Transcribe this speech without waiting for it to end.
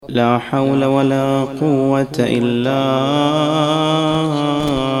لا حول ولا قوة إلا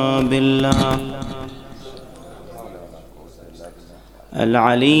بالله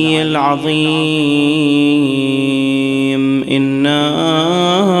العلي العظيم. إنا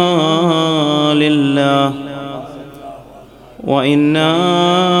لله وإنا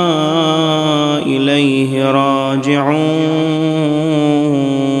إليه راجعون.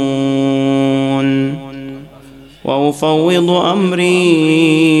 وأفوض أمري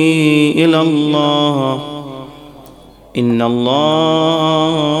إلى الله إن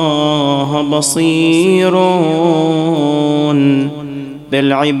الله بصير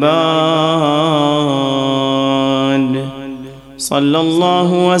بالعباد. صلى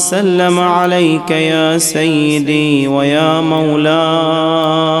الله وسلم عليك يا سيدي ويا مولاي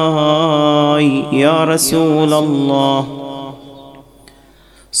يا رسول الله.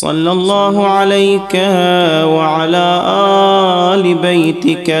 صلى الله عليك وعلى آل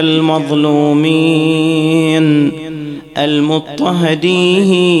بيتك المظلومين المضطهدين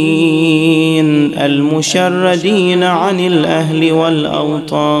المشردين عن الأهل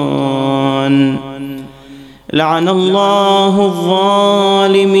والأوطان. لعن الله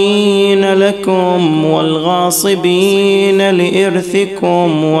الظالمين لكم والغاصبين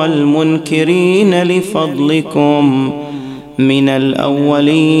لإرثكم والمنكرين لفضلكم من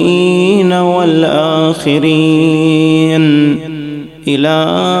الأولين والآخرين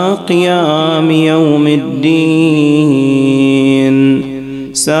إلى قيام يوم الدين.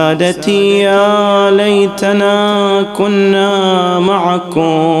 سادتي يا ليتنا كنا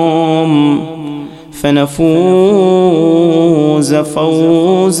معكم فنفوز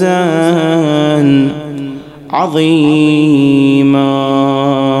فوزا عظيما.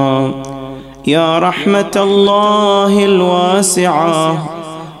 يا رحمة الله الواسعة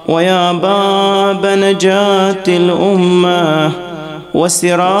ويا باب نجاة الأمة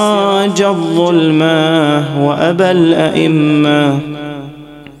وسراج الظلمة وأبا الأئمة،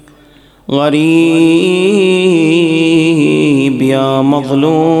 غريب يا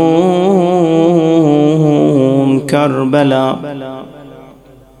مظلوم كربلاء،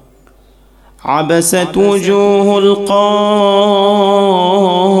 عبست وجوه القوم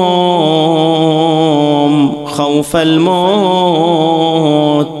خوف الموت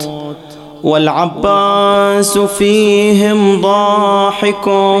والعباس فيهم ضاحك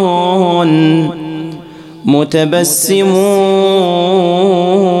متبسم،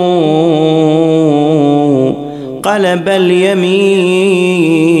 قلب اليمين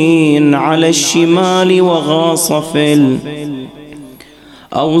على الشمال وغاص في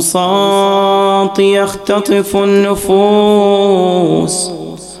الأوساط يختطف النفوس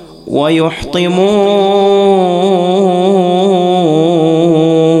ويحطم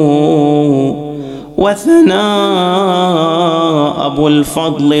وثنى أبو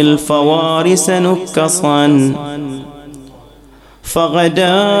الفضل الفوارس نكصا،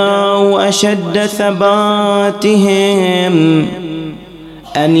 فغداوا أشد ثباتهم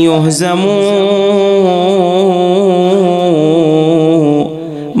أن يهزموا،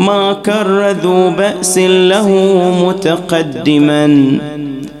 ما كر ذو بأس له متقدما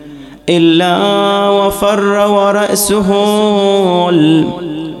إلا وفر ورأسه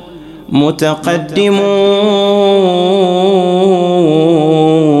المتقدم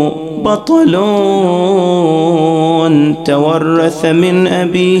بطل تورث من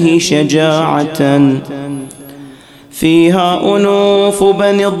أبيه شجاعة فيها أنوف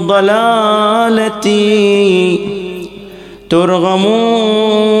بني الضلالة ترغم،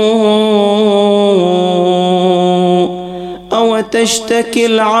 أو تشتكي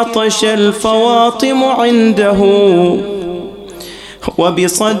العطش الفواطم عنده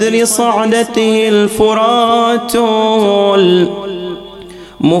وبصدر صعدته الفرات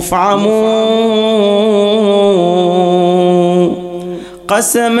المفعم،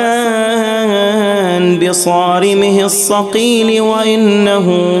 قسما بصارمه الصقيل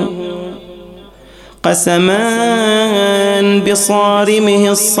وإنه قسما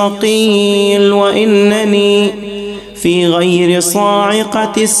بصارمه الصقيل وإنني في غير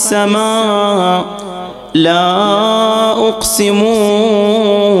صاعقة السماء لا أقسم،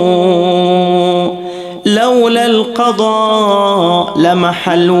 لولا القضاء لمح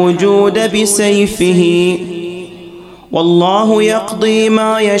الوجود بسيفه، والله يقضي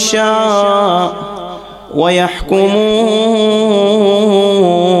ما يشاء ويحكم،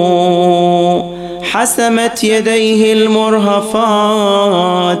 حسمت يديه المرهفات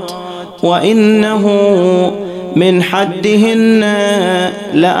وإنه من حدهن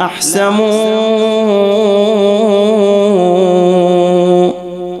لأحسم،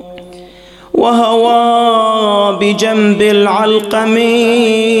 وهوى بجنب العلقم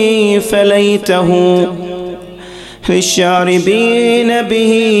فليته للشاربين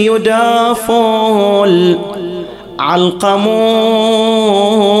به يداف العلقم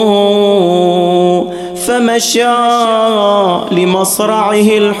فمشى لمصرعه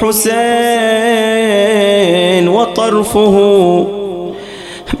الحسين وطرفه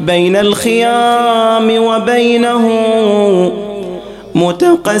بين الخيام وبينه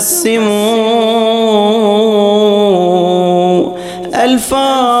متقسم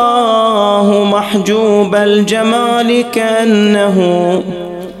ألفاه محجوب الجمال كأنه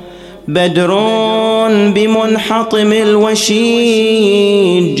بدر بمنحطم الوشيج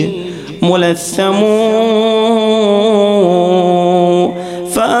ملثم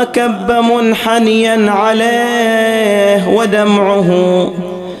فأكب منحنيا عليه ودمعه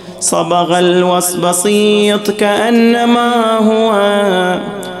صبغ الوسبسيط كأنما هو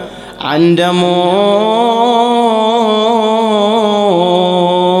عندم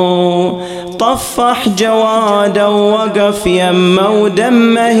طفح جوادا وقف يمه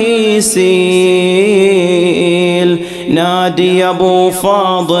ودمه يسيل نادي ابو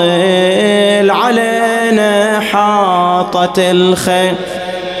فاضل علينا حاطت الخيل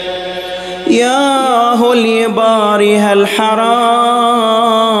ياهو اليباري هالحرام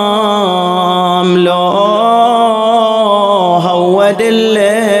لو هود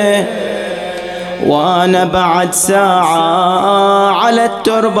الليل وانا بعد ساعة على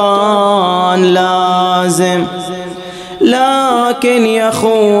التربان لازم لكن يا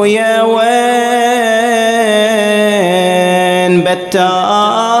خويا وين بتارك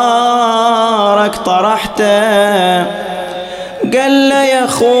طرحته قال له يا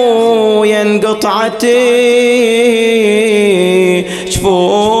خويا انقطعتي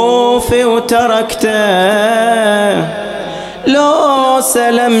جفوفي وتركته لو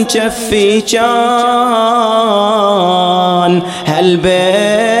سلم جفي كان هالبرق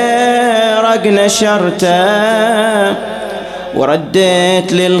نشرته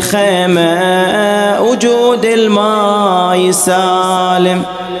ورديت للخيمة وجود الماء سالم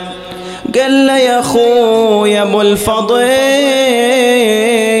قال له يا خويا ابو الفضل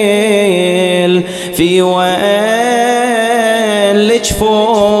في وين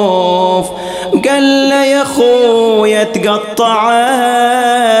الجفوف قال له يا خويا تقطعت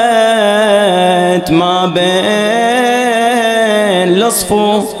ما بين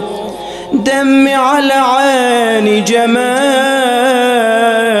الصفوف دمي على عيني جماد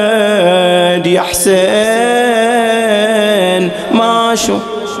يا حسين ما شوف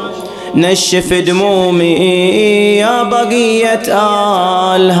نشف دمومي يا بقية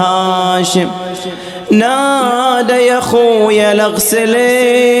آل هاشم نادى يا خويا لاغسلي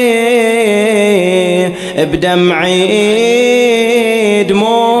بدمعي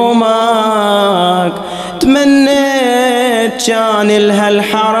دمومك تمنيت كان لها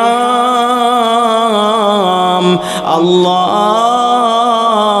الحرام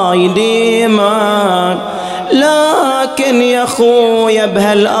الله يديمك لكن يا خويا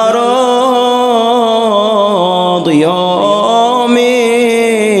بهالأرض يومي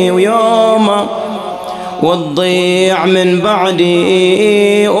ويومك وتضيع من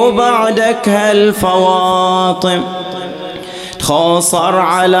بعدي وبعدك هالفواطم تخوصر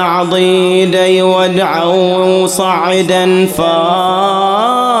على عضيدي ودعوا صعدا فاس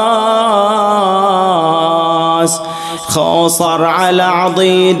خوصر على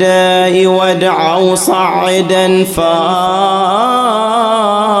عضيدي ودعوا صعدا فاس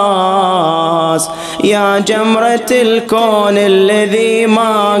يا جمرة الكون الذي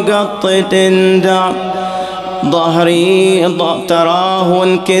ما قط تندى ظهري تراه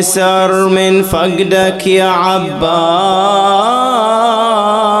انكسر من فقدك يا عباس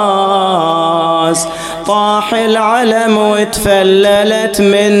طاح العلم وتفللت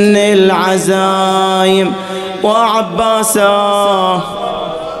من العزايم وعباسا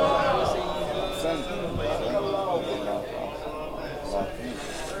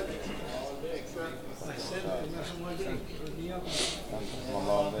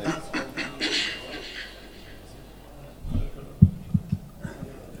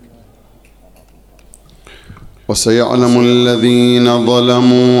وسيعلم الذين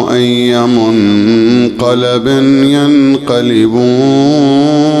ظلموا أي منقلب ينقلبون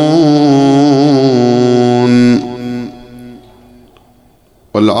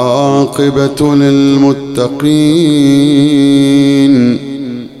والعاقبة للمتقين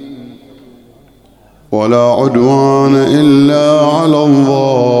ولا عدوان إلا على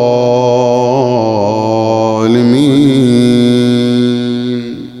الظالمين.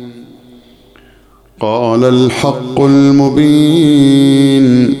 قال الحق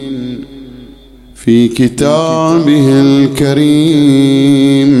المبين في كتابه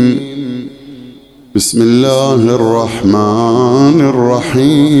الكريم بسم الله الرحمن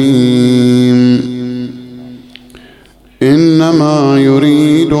الرحيم إنما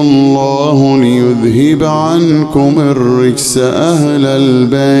يريد الله ليذهب عنكم الرجس أهل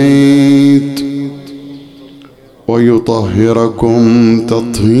البيت ويطهركم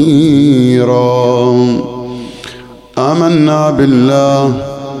تطهيرا آمنا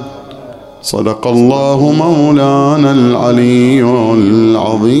بالله صدق الله مولانا العلي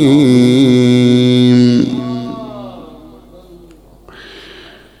العظيم.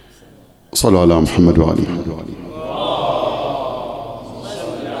 صلوا على محمد وآله محمد.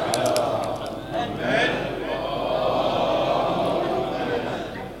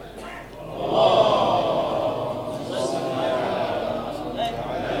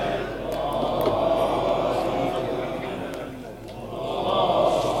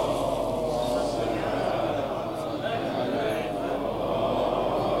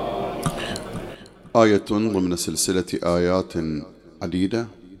 آية ضمن سلسلة آيات عديدة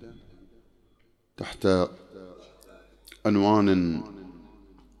تحت عنوان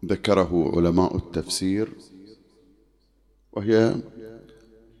ذكره علماء التفسير، وهي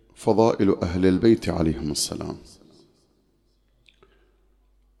فضائل أهل البيت عليهم السلام.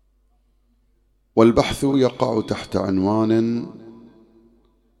 والبحث يقع تحت عنوان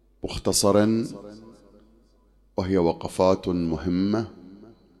مختصر، وهي وقفات مهمة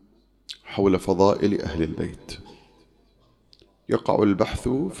حول فضائل أهل البيت. يقع البحث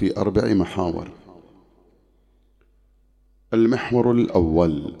في 4 محاور. المحور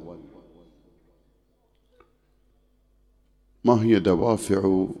الأول: ما هي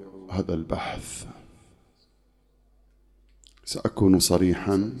دوافع هذا البحث؟ سأكون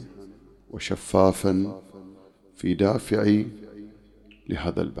صريحا وشفافا في دافعي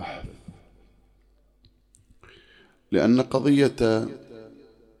لهذا البحث، لأن قضية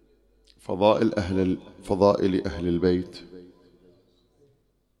فضائل أهل البيت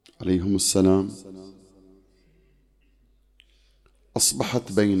عليهم السلام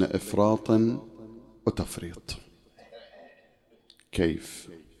أصبحت بين إفراط وتفريط. كيف؟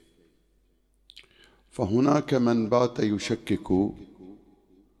 فهناك من بات يشكك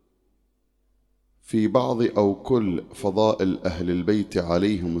في بعض أو كل فضائل أهل البيت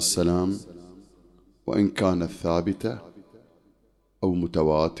عليهم السلام، وإن كانت ثابتة أو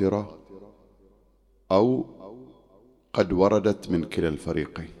متواترة أو قد وردت من كلا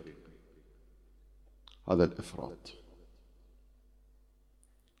الفريقين. هذا الإفراط.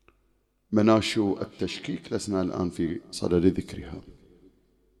 مناشو التشكيك لسنا الآن في صدد ذكرها.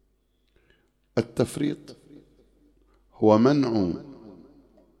 التفريط هو منع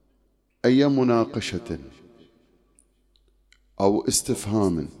أي مناقشة أو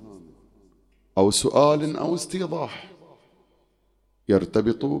استفهام أو سؤال أو استيضاح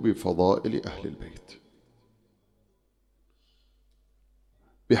يرتبط بفضائل أهل البيت،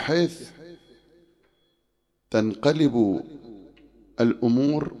 بحيث تنقلب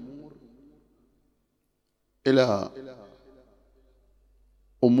الأمور إلى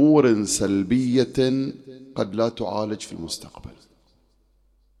أمور سلبية قد لا تعالج في المستقبل.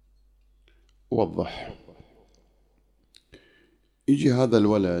 أوضح. يجي هذا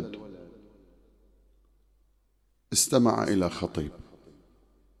الولد استمع إلى خطيب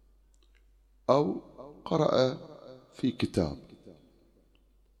أو قرأ في كتاب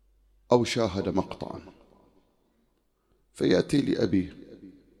أو شاهد مقطعا، فيأتي لأبيه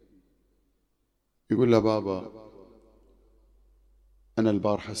يقول له: بابا، أنا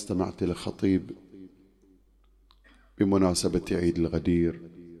البارحة استمعت لخطيب بمناسبة عيد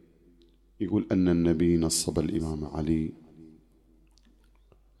الغدير، يقول أن النبي نصب الإمام علي،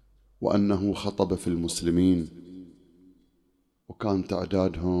 وأنه خطب في المسلمين وكان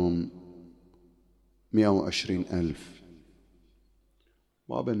تعدادهم 120,000.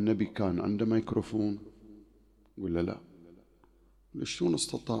 بابا، النبي كان عنده ميكروفون؟ يقول له: لا. شلون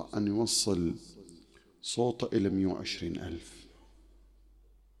استطاع أن يوصل صوته إلى 120,000؟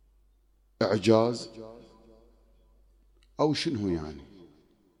 إعجاز أو شنو يعني؟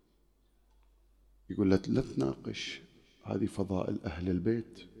 يقول له: لا تناقش، هذه فضائل أهل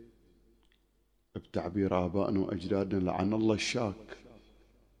البيت بتعبير آبائنا وأجدادنا، لعن الله الشاك.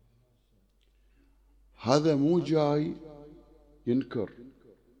 هذا مو جاي ينكر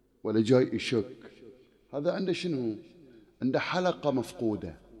ولا جاي يشك، هذا عنده شنو؟ عنده حلقة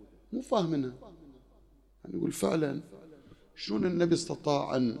مفقودة مو فاهمنا. يعني يقول فعلا شلون النبي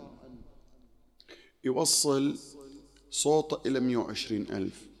استطاع أن يوصل صوته إلى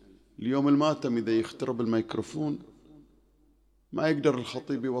 120,000؟ اليوم الماتم إذا يخترب الميكروفون ما يقدر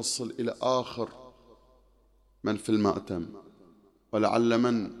الخطيب يوصل إلى آخر من في المأتم، ولعل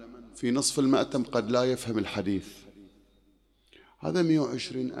من في نصف المأتم قد لا يفهم الحديث، هذا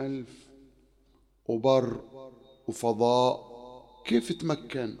 120,000 وبر وفضاء، كيف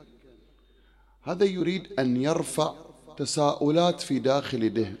تمكن؟ هذا يريد أن يرفع تساؤلات في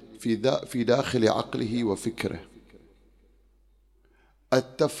داخل عقله وفكره.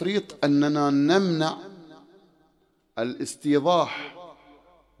 التفريط أننا نمنع الاستيضاح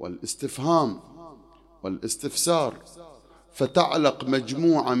والاستفهام والاستفسار، فتعلق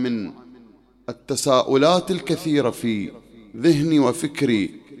مجموعة من التساؤلات الكثيرة في ذهني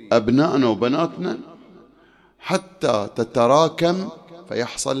وفكري أبنائنا وبناتنا حتى تتراكم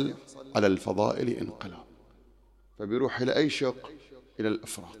فيحصل على الفضائل انقلاب، فبيروح إلى أي شق؟ إلى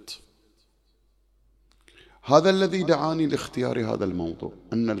الإفراط. هذا الذي دعاني لاختيار هذا الموضوع،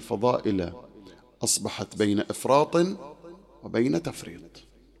 أن الفضائل أصبحت بين إفراط وبين تفريط.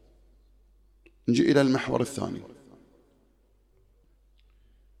 نجي إلى المحور الثاني.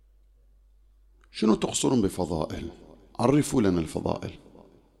 شنو تقصرون بفضائل؟ عرفوا لنا الفضائل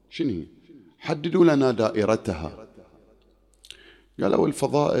شنو هي؟ حددوا لنا دائرتها. قالوا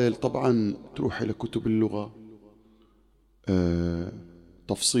الفضائل طبعا تروح إلى كتب اللغة،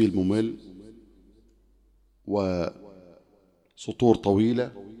 تفصيل ممل وسطور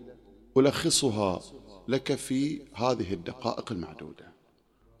طويلة، ألخصها لك في هذه الدقائق المعدودة.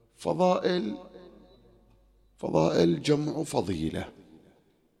 فضائل جمع فضيلة،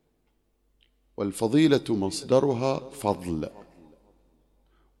 والفضيلة مصدرها فضل،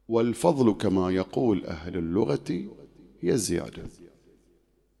 والفضل كما يقول أهل اللغة هي الزيادة.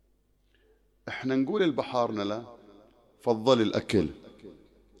 احنا نقول البحارنا لا فضل الأكل،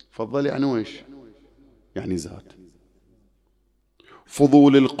 فضل يعني ويش؟ يعني زاد.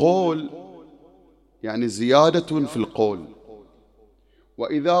 فضول القول يعني زيادة في القول.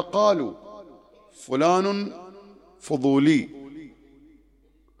 وإذا قالوا فلان فضولي،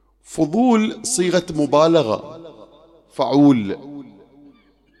 فضول صيغة مبالغة، فعول،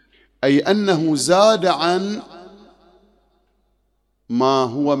 أي أنه زاد عن ما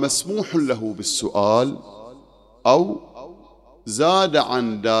هو مسموح له بالسؤال، أو زاد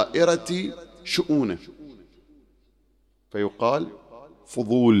عن دائرة شؤونه، فيقال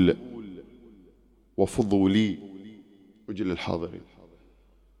فضول وفضولي. وجل الحاضرين،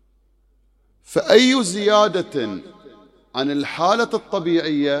 فأي زيادة عن الحالة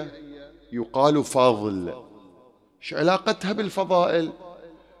الطبيعية يقال فاضل. ايش علاقتها بالفضائل؟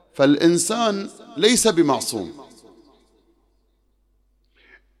 فالإنسان ليس بمعصوم،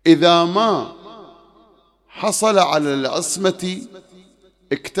 إذا ما حصل على العصمة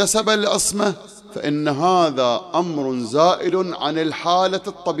اكتسب العصمة، فإن هذا أمر زائد عن الحالة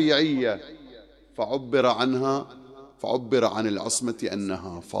الطبيعية، فعبر عن العصمة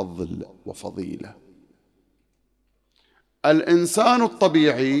أنها فضل وفضيلة. الإنسان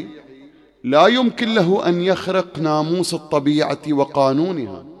الطبيعي لا يمكن له أن يخرق ناموس الطبيعة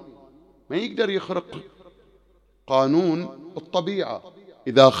وقانونها، ما يقدر يخرق قانون الطبيعة.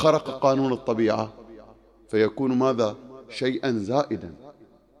 إذا خرق قانون الطبيعة فيكون ماذا؟ شيئا زائدا.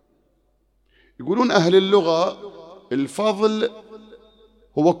 يقولون أهل اللغة الفضل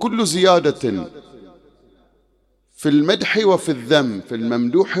هو كل زيادة في المدح وفي الذم، في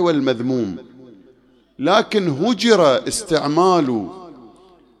الممدوح والمذموم، لكن هجر استعمال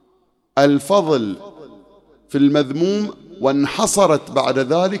الفضل في المذموم وانحصرت بعد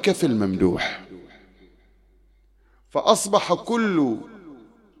ذلك في الممدوح، فأصبح كل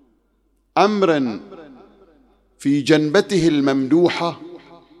أمر في جنبته الممدوحة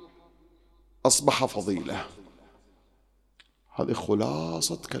أصبح فضيلة. هذه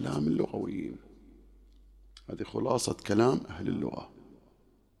خلاصة كلام اللغويين، هذه خلاصة كلام أهل اللغة.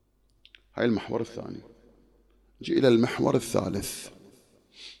 هاي المحور الثاني. نجي إلى المحور الثالث.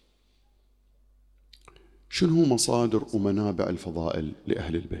 شنو مصادر ومنابع الفضائل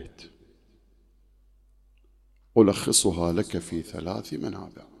لأهل البيت؟ ألخصها لك في 3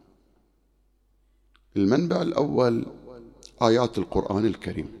 منابع. المنبع الأول آيات القرآن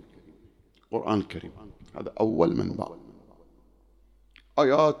الكريم. القرآن الكريم هذا أول منبع،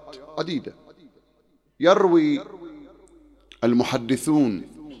 آيات عديدة يروي المحدثون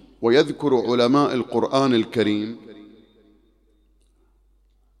ويذكر علماء القرآن الكريم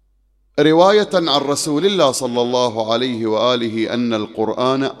رواية عن رسول الله صلى الله عليه وآله أن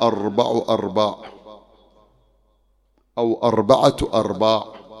القرآن 4 أرباع أو 4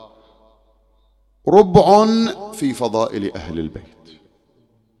 أرباع، ربع في فضائل أهل البيت.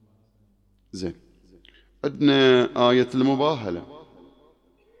 زين، عندنا آية المباهلة،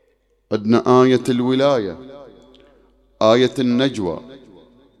 عندنا آية الولاية، آية النجوى،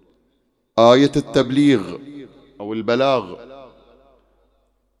 آية التبليغ أو البلاغ،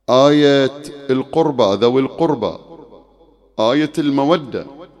 آية القربى ذوي القربى، آية المودة،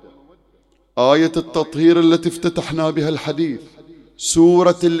 آية التطهير التي افتتحنا بها الحديث،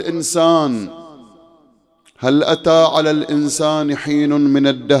 سورة الإنسان، هل أتى على الإنسان حين من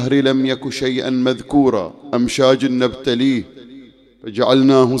الدهر لم يك شيئا مذكورا، أمشاج نبتليه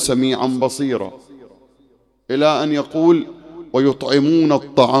فجعلناه سميعا بصيرا، إلى أن يقول ويطعمون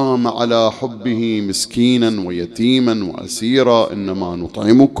الطعام على حبه مسكينا ويتيما وأسيرا إنما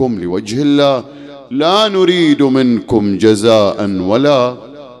نطعمكم لوجه الله لا نريد منكم جزاء ولا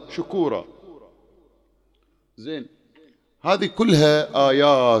شكورا. زين، هذه كلها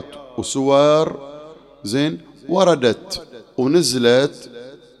آيات وسور زين وردت ونزلت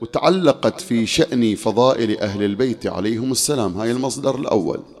وتعلقت في شأن فضائل أهل البيت عليهم السلام. هاي المصدر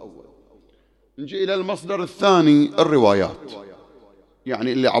الأول. نجي إلى المصدر الثاني، الروايات،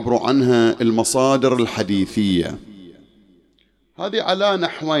 يعني اللي عبروا عنها المصادر الحديثية. هذه على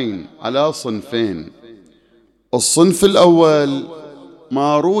نحوين، على صنفين. الصنف الأول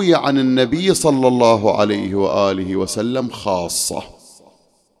ما روي عن النبي صلى الله عليه وآله وسلم خاصة،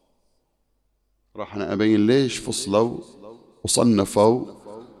 راح أنا أبين ليش فصلوا وصنفوا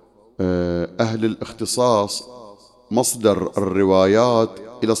أهل الاختصاص مصدر الروايات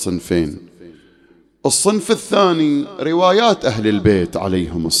إلى صنفين. الصنف الثاني روايات أهل البيت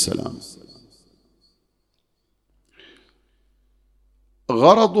عليهم السلام.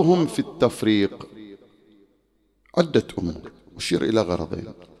 غرضهم في التفريق عدة أمور، أشير إلى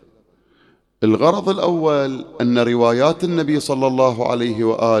غرضين. الغرض الأول أن روايات النبي صلى الله عليه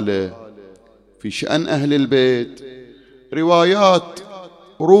وآله في شأن أهل البيت روايات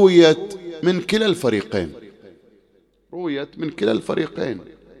رويت من كلا الفريقين، رويت من كلا الفريقين.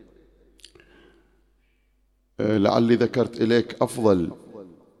 لعلي ذكرت إليك أفضل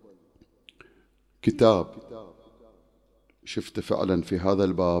كتاب شفته فعلا في هذا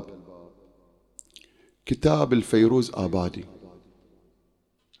الباب، كتاب الفيروز آبادي.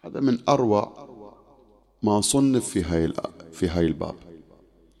 هذا من أروع ما صنف في هاي الباب.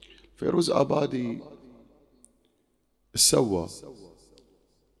 فيروز آبادي سوى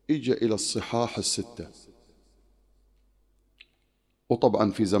إجا إلى الصحاح الستة،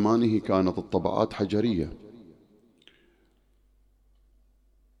 وطبعا في زمانه كانت الطبعات حجرية،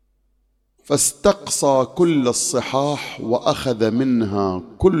 فاستقصى كل الصحاح وأخذ منها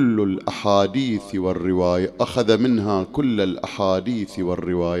كل الأحاديث والروايات، أخذ منها كل الأحاديث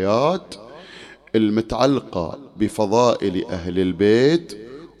والروايات المتعلقة بفضائل أهل البيت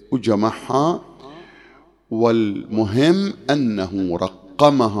وجمعها، والمهم أنه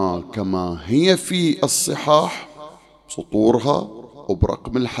رقمها كما هي في الصحاح، سطورها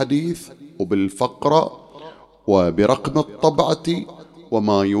وبرقم الحديث وبالفقرة وبرقم الطبعة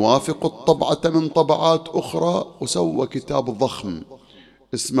وما يوافق الطبعة من طبعات أخرى، وسوى كتاب ضخم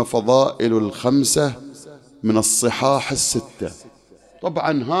اسمه فضائل الخمسة من الصحاح الستة.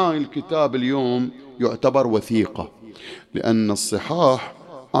 طبعا هاي الكتاب اليوم يعتبر وثيقة، لأن الصحاح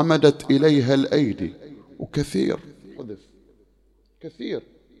عمدت إليها الأيدي، وكثير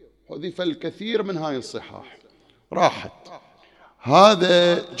حذف الكثير من هاي الصحاح راحت.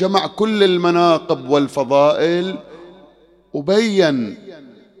 هذا جمع كل المناقب والفضائل، وبين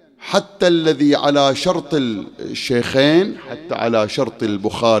حتى الذي على شرط الشيخين، حتى على شرط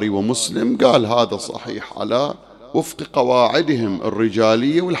البخاري ومسلم، قال هذا صحيح على وفق قواعدهم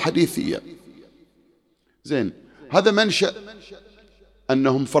الرجالية والحديثية. زين، هذا منشأ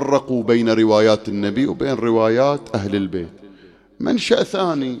أنهم فرقوا بين روايات النبي وبين روايات أهل البيت. منشأ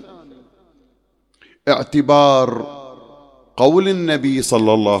ثاني اعتبار قول النبي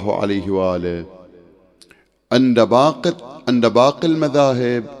صلى الله عليه وآله عند باقي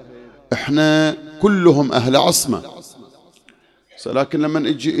المذاهب احنا كلهم أهل عصمة، لكن لما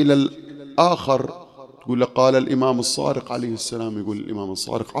نجي إلى الآخر تقول قال الإمام الصادق عليه السلام، يقول الإمام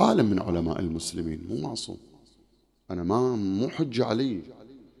الصادق عالم من علماء المسلمين، مو معصوم، أنا مو حجة علي.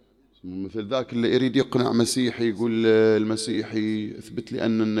 مثل ذاك اللي يريد يقنع مسيحي، يقول المسيحي اثبت لي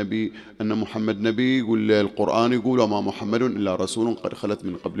أن النبي أن محمد نبي، يقول القرآن يقول وما محمد إلا رسول قد خلت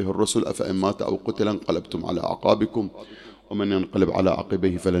من قبله الرسل أفإن مات أو قتل انقلبتم على أعقابكم ومن ينقلب على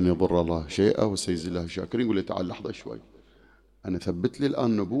عقبيه فلن يضر الله شيئا وسيجزي الله الشاكرين. يقول لي تعال لحظة شوي، أنا ثبت لي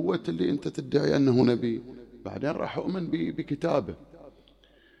الآن نبوة اللي أنت تدعي أنه نبي، بعدين راح أؤمن بكتابه.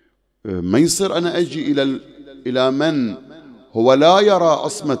 ما يصير أنا أجي إلى من هو لا يرى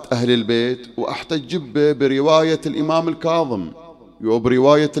عصمة أهل البيت وأحتج برواية الإمام الكاظم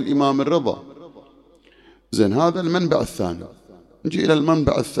وبرواية الإمام الرضا. زين، هذا المنبع الثاني. نجي إلى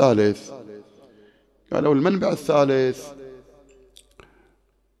المنبع الثالث. قالوا المنبع الثالث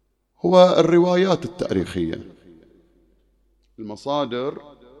هو الروايات التاريخية، المصادر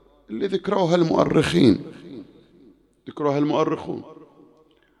اللي ذكروها المؤرخون.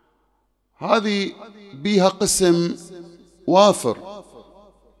 هذه بيها قسم وافر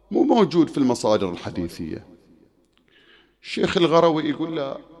مو موجود في المصادر الحديثية. الشيخ الغروي يقول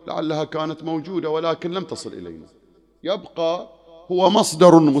لا، لعلها كانت موجودة ولكن لم تصل إلينا. يبقى هو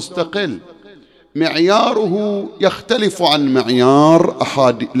مصدر مستقل معياره يختلف عن معيار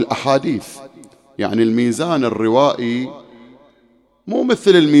الأحاديث. يعني الميزان الروائي مو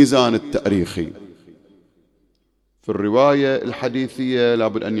مثل الميزان التاريخي. في الرواية الحديثية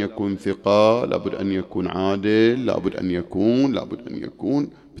لابد أن يكون ثقة، لابد أن يكون عادل، لابد أن يكون.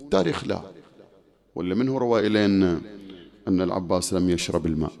 بالتاريخ لا. ولا منه روى إلينا أن العباس لم يشرب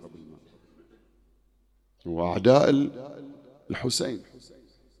الماء، وأعداء الحسين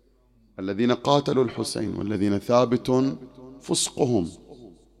الذين قاتلوا الحسين والذين ثابت فسقهم.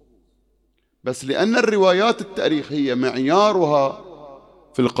 بس لأن الروايات التاريخية معيارها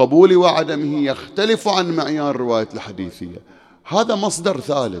في القبول وعدمه يختلف عن معيار الرواية الحديثية. هذا مصدر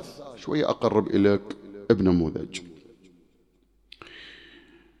ثالث شوية أقرب إليك بنموذج.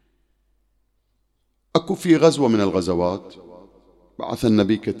 أكو في غزوة من الغزوات بعث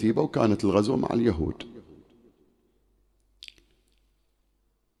النبي كتيبة، وكانت الغزوة مع اليهود،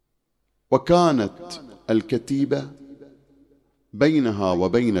 وكانت الكتيبة بينها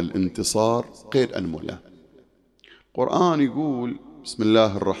وبين الانتصار قيد أنملة. القرآن يقول بسم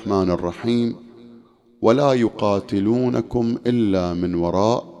الله الرحمن الرحيم: ولا يقاتلونكم إلا من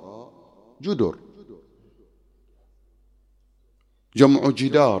وراء جدر. جمع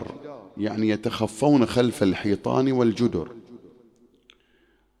جدار، يعني يتخفون خلف الحيطان والجدر.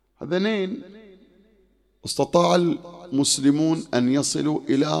 هذين استطاع المسلمون أن يصلوا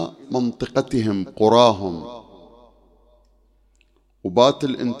إلى منطقتهم قراهم، وبات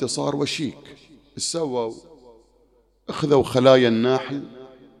الانتصار وشيك. سووا اخذوا خلايا الناحل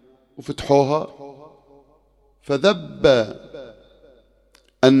وفتحوها، فذب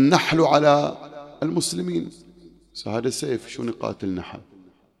النحل على المسلمين. هذا سيف شو نقاتل نحل؟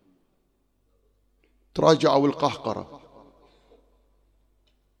 تراجعوا القهقرة،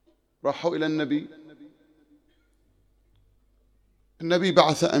 راحوا إلى النبي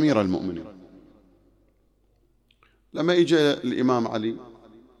بعث أمير المؤمنين. لما إجى الإمام علي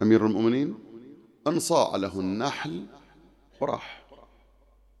أمير المؤمنين انصاع له النحل وراح.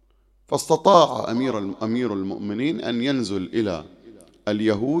 فاستطاع أمير المؤمنين أن ينزل إلى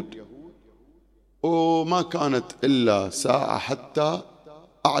اليهود، وما كانت إلا ساعة حتى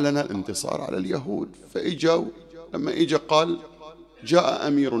أعلن الانتصار على اليهود. فإجوا، لما إجا قال جاء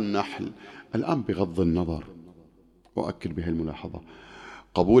أمير النحل. الآن بغض النظر، وأكد بها الملاحظة،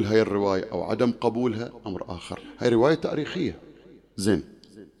 قبول هاي الرواية أو عدم قبولها أمر آخر. هاي رواية تاريخية زين.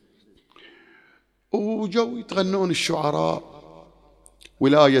 وجو يتغنون الشعراء: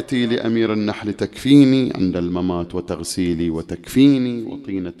 ولايتي لأمير النحل تكفيني عند الممات، وتغسيلي وتكفيني،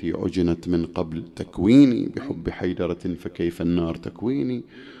 وطينتي عجنت من قبل تكويني، بحب حيدرة فكيف النار تكويني.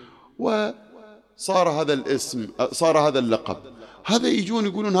 وصار هذا الاسم، صار هذا اللقب. هذا يجون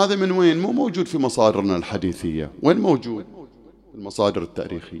يقولون هذا من وين؟ مو موجود في مصادرنا الحديثية. وين موجود؟ في المصادر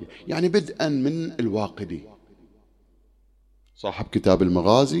التاريخية. يعني بدءا من الواقدي صاحب كتاب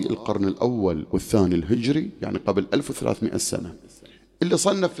المغازي، القرن الأول والثاني الهجري، يعني قبل 1300 سنة، اللي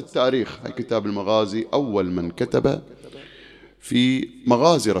صنف في التاريخ. هاي كتاب المغازي أول من كتب في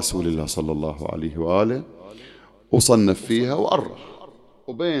مغازي رسول الله صلى الله عليه وآله، وصنف فيها وأرخ.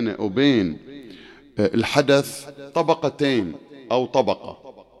 وبين الحدث طبقتين أو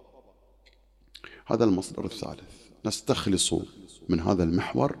طبقة. هذا المصدر الثالث. نستخلص من هذا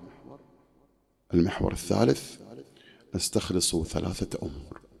المحور الثالث نستخلص ثلاثة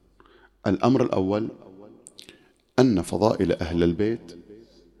أمور. الأمر الأول أن فضائل أهل البيت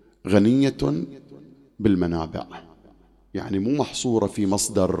غنية بالمنابع، يعني مو محصورة في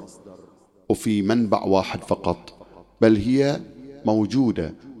مصدر وفي منبع واحد فقط، بل هي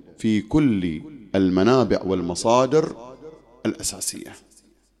موجودة في كل المنابع والمصادر الأساسية.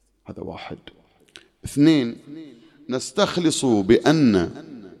 هذا واحد. اثنين، نستخلص بأن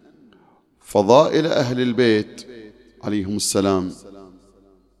فضائل أهل البيت عليهم السلام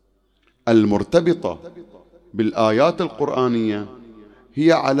المرتبطة بالآيات القرآنية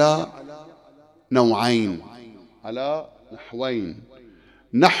هي على نوعين، على نحوين: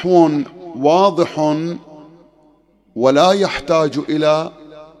 نحو واضح ولا يحتاج إلى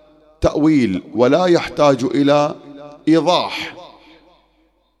تأويل ولا يحتاج إلى إيضاح.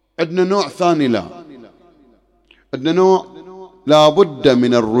 عندنا نوع ثاني لا، عندنا نوع لا بد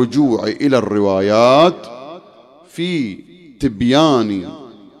من الرجوع إلى الروايات في تبيان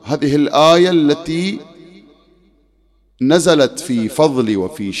هذه الآية التي نزلت في فضل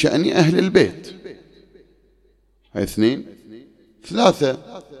وفي شأن أهل البيت. هاي اثنين.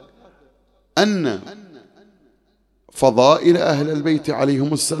 ثلاثة، أن فضائل أهل البيت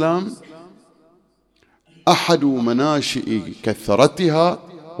عليهم السلام أحد مناشئ كثرتها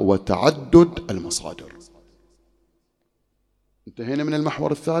هو تعدد المصادر. انتهينا من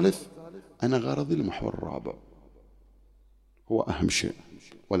المحور الثالث. أنا غرضي المحور الرابع هو أهم شيء،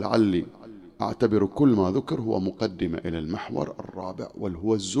 ولعلي أعتبر كل ما ذكر هو مقدمة إلى المحور الرابع،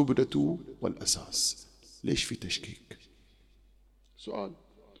 والهو الزبدة والأساس. ليش في تشكيك؟ سؤال.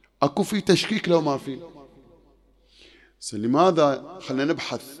 أكو في تشكيك لو ما في؟ لماذا؟ خلينا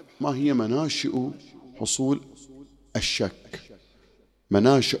نبحث ما هي مناشئ حصول الشك،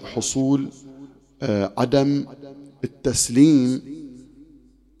 مناشئ حصول عدم التسليم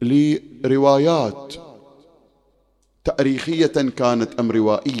لروايات تاريخية كانت أم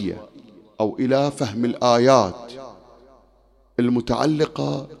روائية، أو إلى فهم الآيات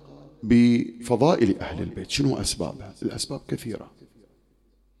المتعلقة بفضائل أهل البيت. شنو أسبابها؟ الأسباب كثيرة،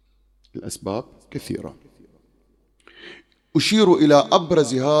 الأسباب كثيرة. أشير إلى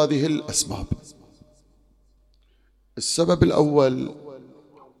أبرز هذه الأسباب. السبب الأول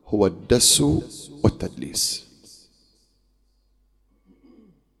هو الدس والتدليس.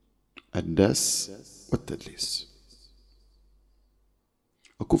 الدس والتدليس.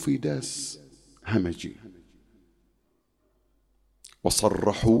 أكو في دس همجي،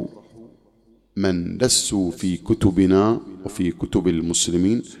 وصرحوا من دسوا في كتبنا وفي كتب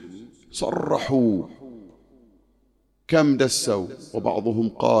المسلمين، صرحوا كم دسوا، وبعضهم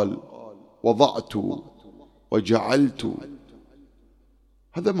قال وضعت وجعلت.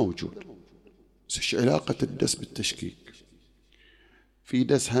 هذا موجود. ايش علاقة الدس بالتشكيك؟ في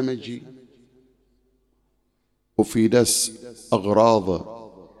دس همجي، وفي دس أغراض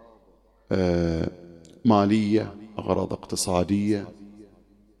مالية، أغراض اقتصادية.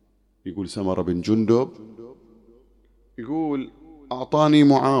 يقول سمر بن جندب، يقول أعطاني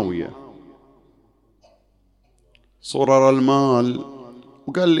معاوية صرر المال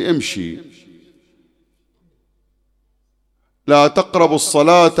وقال لي امشي، لا تقربوا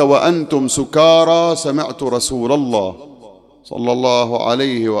الصلاة وأنتم سكارى، سمعت رسول الله صلى الله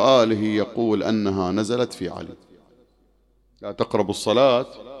عليه وآله يقول أنها نزلت في علي. لا تقربوا الصلاة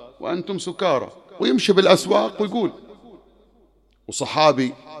وأنتم سكارى، ويمشي بالأسواق ويقول.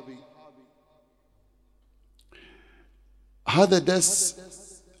 وصحابي. هذا دس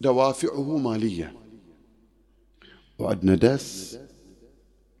دوافعه مالية. وعندنا دس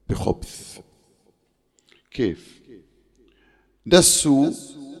بخبث. كيف؟ دسوا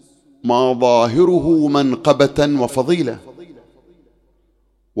ما ظاهره منقبة وفضيلة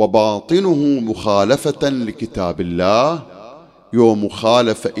وباطنه مخالفة لكتاب الله، يو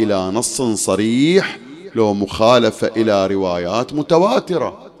مخالفة إلى نص صريح، لو مخالفة إلى روايات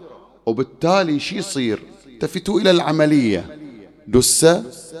متواترة. وبالتالي شي يصير؟ التفتوا إلى العملية. دس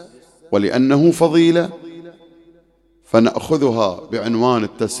ولأنه فضيلة فنأخذها بعنوان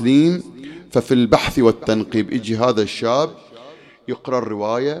التسليم. ففي البحث والتنقيب يجي هذا الشاب يقرأ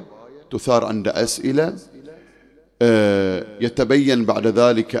الرواية، تثار عنده أسئلة، يتبين بعد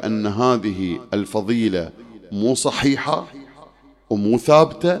ذلك أن هذه الفضيلة مو صحيحة ومو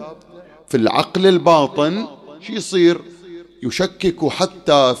ثابتة. في العقل الباطن شو يصير؟ يشكك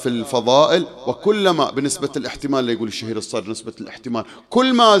حتى في الفضائل. وكلما بنسبة الاحتمال، يقول الشهير الصادق، نسبة الاحتمال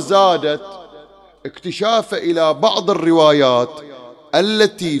كل ما زادت اكتشاف إلى بعض الروايات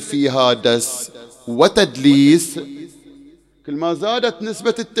التي فيها دس وتدليس، كل ما زادت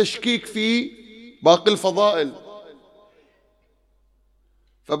نسبة التشكيك في باقي الفضائل.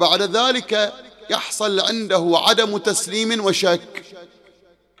 فبعد ذلك يحصل عنده عدم تسليم وشك.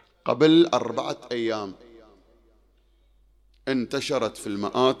 قبل 4 أيام انتشرت في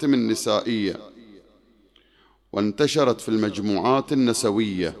المآتم النسائية وانتشرت في المجموعات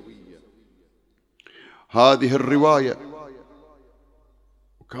النسوية هذه الرواية،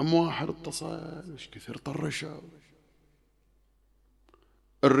 وكم واحد اتصل، ايش كثير طرشوا.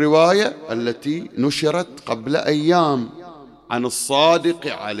 الرواية التي نشرت قبل أيام عن الصادق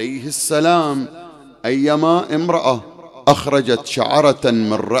عليه السلام، أيما امرأة أخرجت شعرة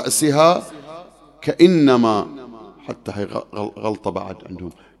من رأسها كأنما، حتى هي غلطة بعد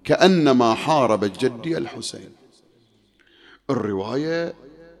عندهم، كأنما حاربت جدي الحسين. الرواية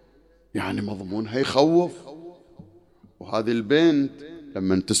يعني مضمونها يخوف. وهذه البنت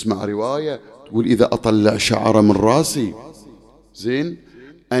لما تسمع رواية تقول إذا أطلع شعرة من راسي زين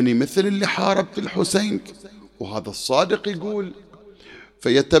أني مثل اللي حاربت الحسين. وهذا الصادق يقول.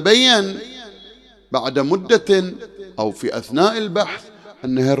 فيتبين بعد مدة أو في أثناء البحث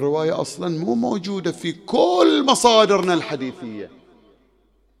أن هالرواية أصلا مو موجودة في كل مصادرنا الحديثية.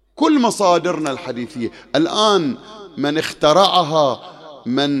 كل مصادرنا الحديثية الآن من اخترعها،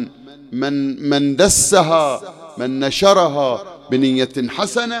 من دسها، من نشرها بنية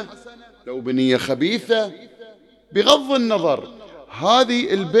حسنة لو بنية خبيثة، بغض النظر،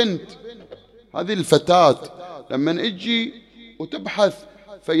 هذه البنت، هذه الفتاة لما نجي وتبحث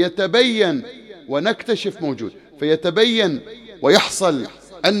فيتبين ونكتشف موجود، فيتبين ويحصل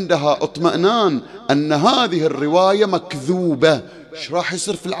عندها اطمئنان أن هذه الرواية مكذوبة، ايش راح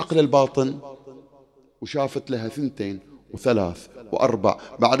يصير في العقل الباطن؟ وشافت لها 2 و3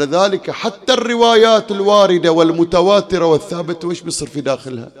 و4، بعد ذلك حتى الروايات الواردة والمتواترة والثابتة وش بيصير في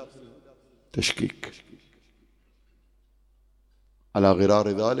داخلها؟ تشكيك. على غرار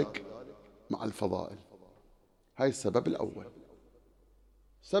ذلك مع الفضائل. هاي السبب الأول.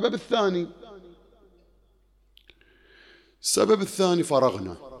 السبب الثاني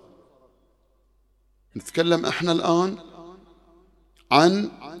فرغنا. نتكلم احنا الآن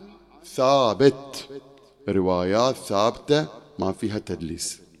عن ثابت، روايات ثابتة ما فيها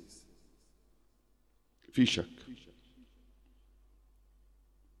تدليس، في شك.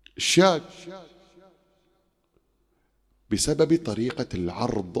 الشك بسبب طريقة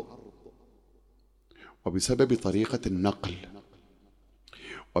العرض، وبسبب طريقة النقل،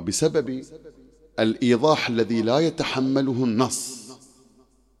 وبسبب الإيضاح الذي لا يتحمله النص.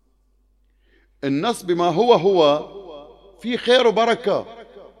 النص بما هو في خير وبركة،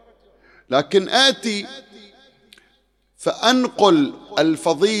 لكن آتي فأنقل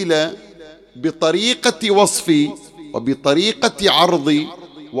الفضيلة بطريقة وصفي وبطريقة عرضي،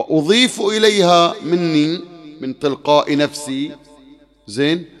 وأضيف إليها مني من تلقاء نفسي،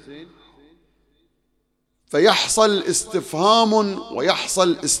 زين، فيحصل استفهام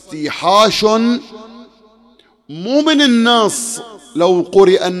ويحصل استيحاش مو من النص. لو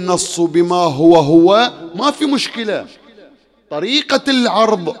قرئ النص بما هو ما في مشكلة. طريقة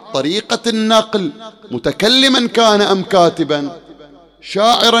العرض، طريقة النقل، متكلما كان أم كاتبا،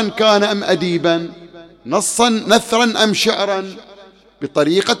 شاعرا كان أم أديبا، نصا نثرا أم شعرا،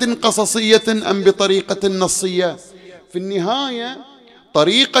 بطريقة قصصية أم بطريقة نصية، في النهاية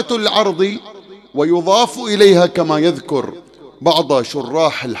طريقة العرض ويضاف إليها كما يذكر بعض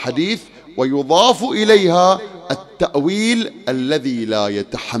شراح الحديث، ويضاف إليها التأويل الذي لا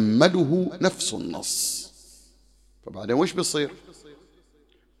يتحمله نفس النص. فبعدين وش بيصير؟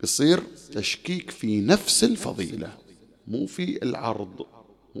 بيصير تشكيك في نفس الفضيلة، مو في العرض،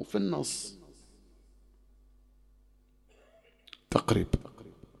 مو في النص. تقريب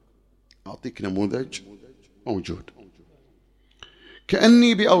أعطيك نموذج موجود.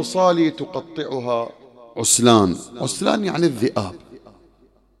 كأني بأوصالي تقطعها عسلان، عسلان يعني الذئاب،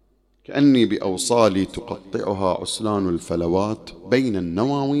 كأني بأوصالي تقطعها عسلان الفلوات بين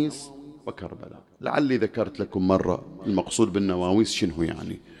النواويس وكربلاء. لعلي ذكرت لكم مرة المقصود بالنواويس شنو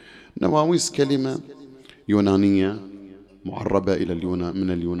يعني. نواويس كلمة يونانية معربة إلى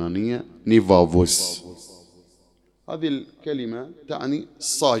من اليونانية نيفافوس. هذه الكلمة تعني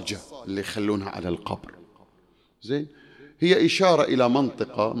الصاجة اللي يخلونها على القبر، زين. هي إشارة إلى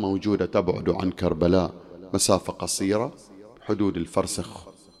منطقة موجودة تبعد عن كربلاء مسافة قصيرة، حدود الفرسخ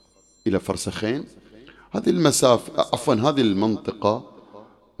إلى فرسخين. هذه المسافة، عفوا، هذه المنطقة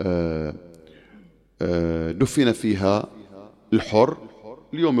دفن فيها الحر،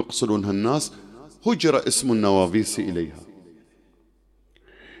 اليوم يقصدونها الناس، هجر اسم النوافيس إليها.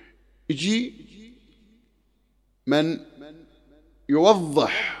 يجي من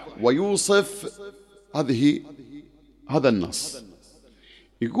يوضح ويوصف هذا النص،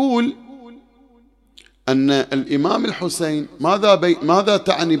 يقول أن الإمام الحسين ماذا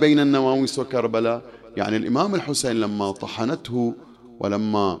تعني بين النواويس وكربلاء؟ يعني الإمام الحسين لما طحنته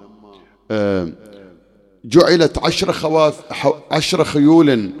ولما جعلت 10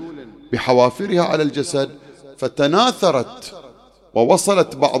 خيول بحوافرها على الجسد، فتناثرت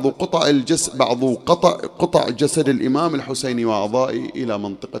ووصلت بعض قطع جسد الإمام الحسين وأعضائه إلى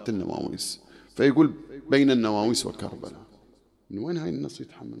منطقة النواويس، فيقول بين النواويس وكربلاء. من وين هاي النص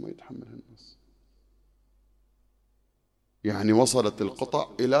يتحمل؟ ما يتحمل هالنص. يعني وصلت القطع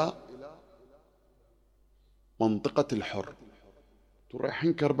إلى منطقة الحر،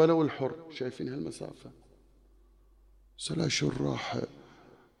 رايحين كربلاء والحر شايفين هالمسافة. سلا شراح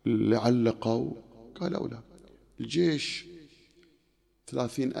اللي علقوا قالوا لا، الجيش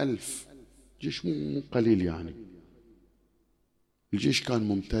 30,000، جيش مو قليل يعني. الجيش كان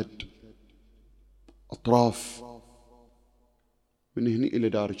ممتد أطراف من هنا إلى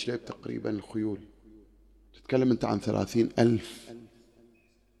دار جليب تقريبا. الخيول تتكلم أنت عن 30,000،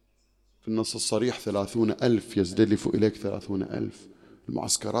 في النص الصريح 30,000، يزدلف إليك 30,000.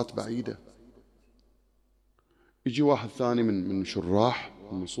 المعسكرات بعيدة. يجي واحد ثاني من شراح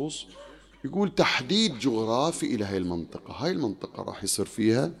النصوص يقول تحديد جغرافي إلى هاي المنطقة، هاي المنطقة راح يصير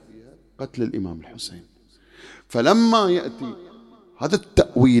فيها قتل الإمام الحسين. فلما يأتي هذا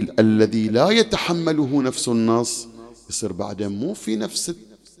التأويل الذي لا يتحمله نفس النص، يصير بعده مو في نفس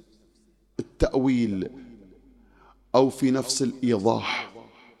التأويل أو في نفس الإيضاح،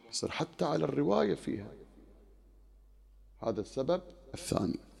 يصير حتى على الرواية فيها. هذا السبب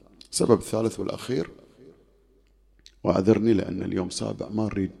الثاني. السبب الثالث والأخير، وأعذرني لأن اليوم سابع ما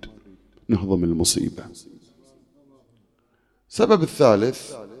نريد نهضم المصيبة. السبب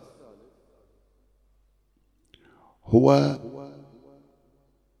الثالث هو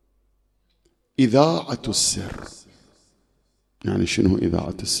إذاعة السر. يعني شنو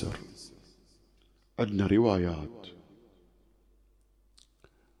إذاعة السر؟ عندنا روايات،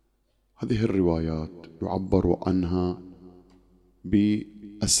 هذه الروايات يعبر عنها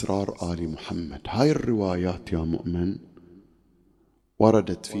بأسرار آل محمد. هاي الروايات يا مؤمن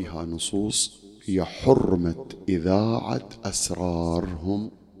وردت فيها نصوص هي حرمة إذاعة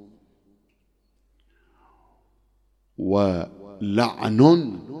أسرارهم، ولعن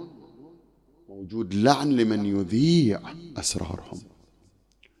موجود، لعن لمن يذيع أسرارهم.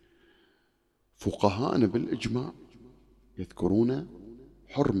 فقهاءنا بالإجماع يذكرون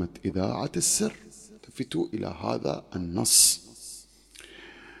حرمة إذاعة السر. التفتوا إلى هذا النص.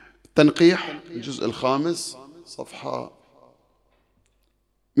 التنقيح الجزء الخامس صفحة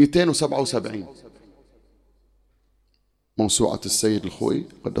 277، موسوعة السيد الخوي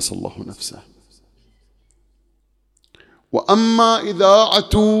قدس الله نفسه. وأما إذاعة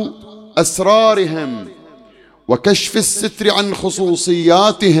أسرارهم وكشف الستر عن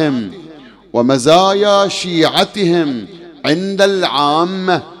خصوصياتهم ومزايا شيعتهم عند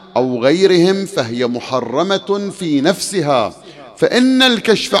العامة أو غيرهم فهي محرمة في نفسها، فإن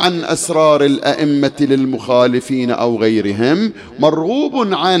الكشف عن أسرار الأئمة للمخالفين أو غيرهم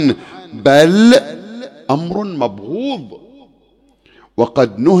مرغوب عنه، بل أمر مبغوض،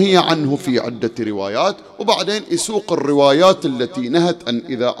 وقد نهي عنه في عدة روايات. وبعدين يسوق الروايات التي نهت عن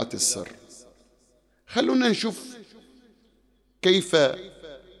إذاعة السر. خلونا نشوف كيف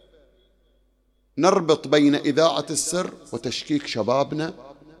نربط بين إذاعة السر وتشكيك شبابنا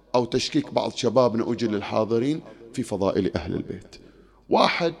أو تشكيك بعض شبابنا أجل الحاضرين في فضائل أهل البيت.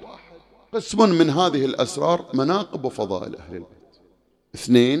 واحد، قسم من هذه الأسرار مناقب وفضائل أهل البيت.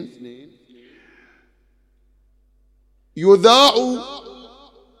 اثنين،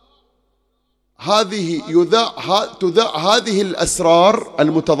 تذاع هذه الأسرار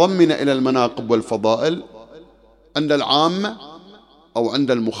المتضمنة إلى المناقب والفضائل عند العامة أو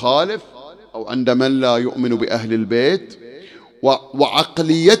عند المخالف أو عند من لا يؤمن بأهل البيت،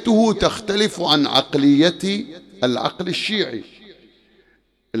 وعقليته تختلف عن عقلية العقل الشيعي.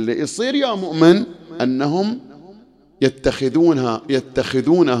 اللي يصير يا مؤمن أنهم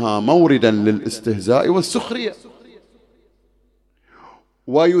يتخذونها موردا للاستهزاء والسخرية،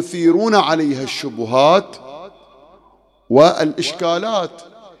 ويثيرون عليها الشبهات والإشكالات.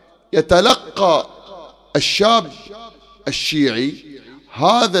 يتلقى الشاب الشيعي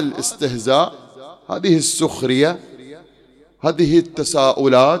هذا الاستهزاء، هذه السخرية، هذه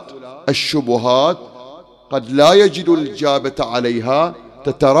التساؤلات، الشبهات، قد لا يجد الإجابة عليها،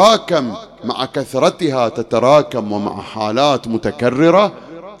 تتراكم مع كثرتها، تتراكم ومع حالات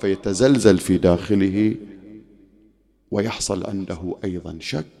متكررة، فيتزلزل في داخله ويحصل عنده أيضا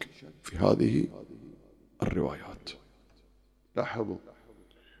شك في هذه الروايات. لاحظوا،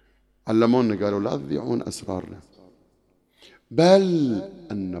 علمونا قالوا لا تذيعون أسرارنا، بل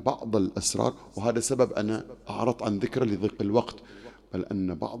أن بعض الأسرار، وهذا سبب أنا أعرض عن ذكر لضيق الوقت، بل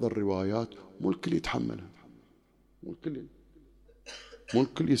أن بعض الروايات مو الكل يتحملها، مو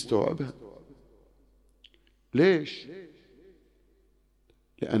الكل يستوعبها. ليش؟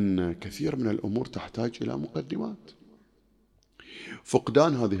 لأن كثير من الأمور تحتاج إلى مقدمات.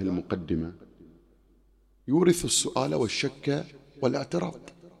 فقدان هذه المقدمة يورث السؤال والشك والاعتراض.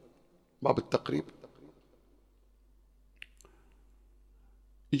 باب التقريب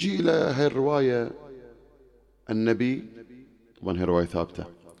يجي إلى هاي الرواية، النبي، طبعا هي رواية ثابتة،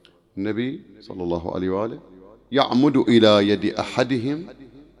 النبي صلى الله عليه وآله يعمد إلى يد أحدهم،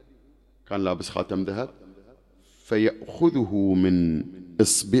 كان لابس خاتم ذهب، فيأخذه من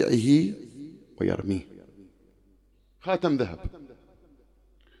إصبعه ويرميه. خاتم ذهب.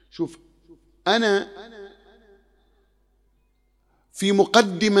 شوف، أنا في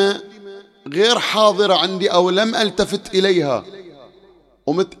مقدمة غير حاضرة عندي أو لم ألتفت إليها،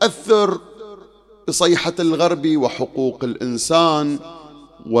 ومتأثر بصيحة الغرب وحقوق الإنسان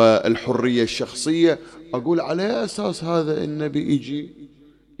والحرية الشخصية، أقول على أساس هذا النبي يجي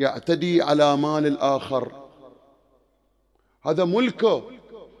يعتدي على مال الآخر؟ هذا ملكه،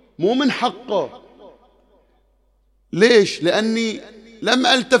 مو من حقه. ليش؟ لأني لم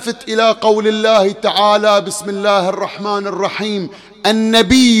ألتفت إلى قول الله تعالى بسم الله الرحمن الرحيم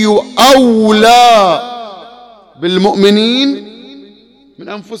النبي أولى بالمؤمنين من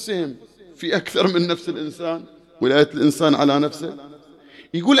أنفسهم، في أكثر من نفس الإنسان، ولاية الإنسان على نفسه.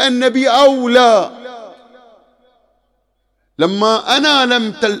 يقول النبي أولى. لما أنا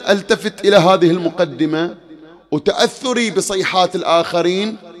لم ألتفت إلى هذه المقدمة وتأثري بصيحات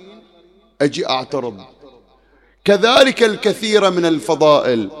الآخرين أجي أعترض. كذلك الكثير من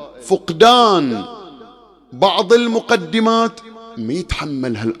الفضائل فقدان بعض المقدمات ما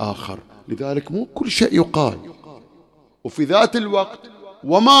يتحملها الآخر، لذلك مو كل شيء يقال. وفي ذات الوقت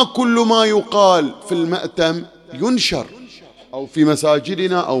وما كل ما يقال في المأتم ينشر أو في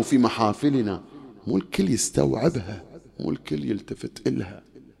مساجدنا أو في محافلنا، مو الكل يستوعبها، مو الكل يلتفت إلها.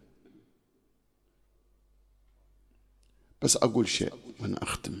 بس أقول شيء وأنا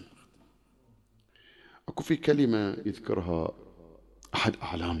أختم. أكو في كلمة يذكرها أحد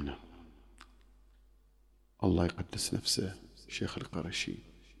أعلامنا الله يقدس نفسه الشيخ القرشي،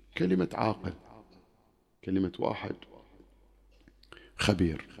 كلمة عاقل، كلمة واحد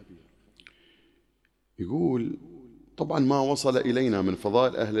خبير. يقول طبعا ما وصل إلينا من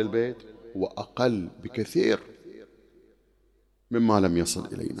فضائل أهل البيت وأقل بكثير مما لم يصل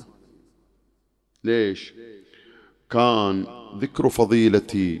إلينا. ليش؟ كان ذكر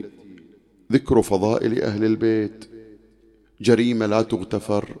فضائل أهل البيت جريمة لا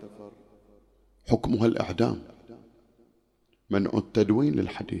تغتفر، حكمها الإعدام، منع التدوين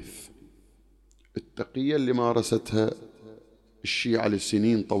للحديث. التقية اللي مارستها الشيعة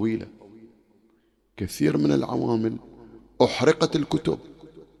لسنين طويلة، كثير من العوامل أحرقت الكتب.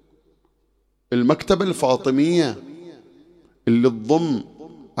 المكتبة الفاطمية اللي تضم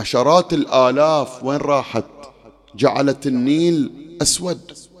عشرات الآلاف وين راحت؟ جعلت النيل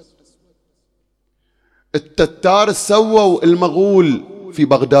أسود. التتار سووا المغول في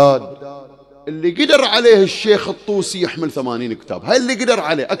بغداد، اللي قدر عليه الشيخ الطوسي يحمل 80 كتاب، هاي اللي قدر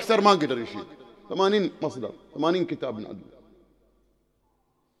عليه، أكثر ما قدر يشيل. 80 مصدر، 80 كتاب من عدل.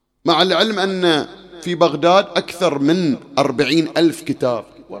 مع العلم أن في بغداد أكثر من 40,000 كتاب،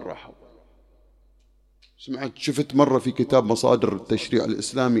 وين راحوا؟ شفت مرة في كتاب مصادر التشريع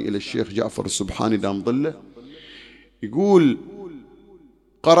الإسلامي إلى الشيخ جعفر السبحاني دام ظله، يقول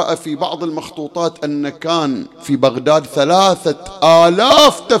قرأ في بعض المخطوطات أن كان في بغداد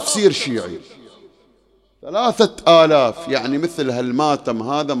 3,000 تفسير شيعي. 3,000، يعني مثل هالماتم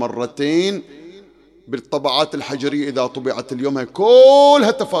هذا مرتين بالطبعات الحجرية إذا طبعت اليوم،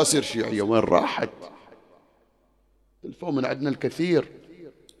 كلها تفاسير شيعية. وين راحت؟ تلفوا من عندنا الكثير.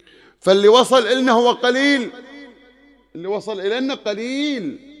 فاللي وصل إلنا هو قليل، اللي وصل إلينا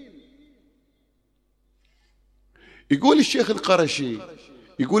قليل. يقول الشيخ القرشي،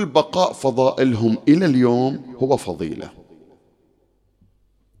 يقول بقاء فضائلهم إلى اليوم هو فضيلة،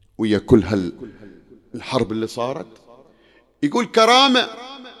 ويا كل الحرب اللي صارت. يقول كرامة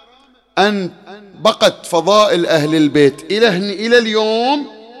أن بقت فضائل أهل البيت إلى اليوم،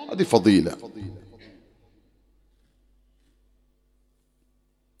 هذه فضيلة.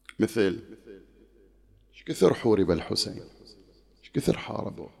 مثل ايش كثر حورب الحسين، ايش كثر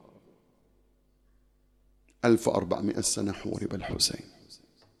حاربوا، 1400 سنة حورب الحسين،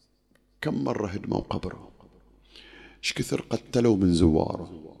 كم مرة هدموا قبره، ايش كثر قتلوا من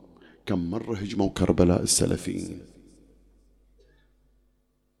زواره، كم مرة هجموا كربلاء السلفيين،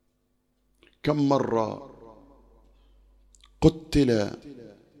 كم مرة قتل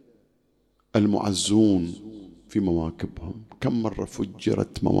المعزون في مواكبهم، كم مرة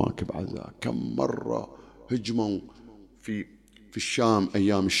فجرت مواكب عزاء، كم مرة هجموا في الشام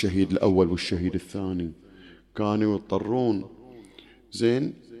أيام الشهيد الأول والشهيد الثاني. كانوا يضطرون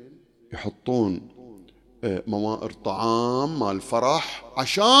يحطون موائر طعام مال فرح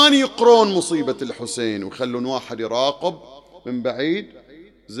عشان يقرون مصيبة الحسين، ويخلون واحد يراقب من بعيد.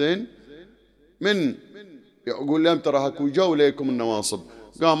 من يقول لهم ترى هاكو جو ليكم النواصب،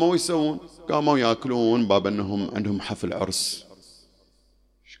 قاموا يسوون، قاموا ياكلون باب انهم عندهم حفل عرس.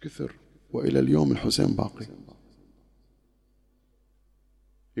 ايش كثر، والى اليوم الحسين باقي.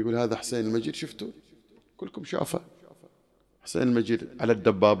 يقول هذا حسين المجيد، شفتوا كلكم شافه، حسين المجيد على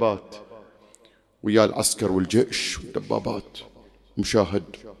الدبابات ويا العسكر والجيش والدبابات، مشاهد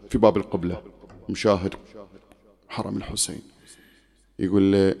في باب القبلة، مشاهد حرم الحسين.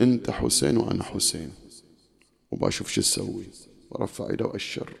 يقول له أنت حسين وأنا حسين، وبشوف شو تسوي. ورفع يده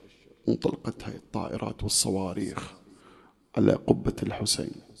وأشر، انطلقت هاي الطائرات والصواريخ على قبة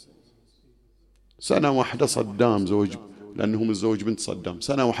الحسين. سنة واحدة صدام زوج، لأنهم الزوج بنت صدام،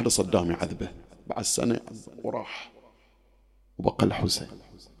 سنة واحدة صدام يعذبه، بعد سنة وراح وبقى الحسين.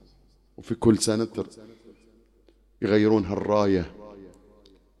 وفي كل سنة يغيرون هالراية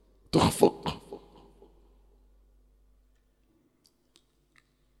تخفق.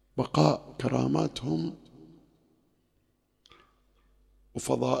 بقاء كراماتهم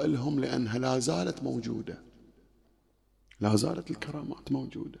وفضائلهم لأنها لا زالت موجودة، لا زالت الكرامات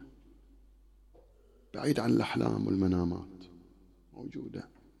موجودة، بعيد عن الأحلام والمنامات، موجودة.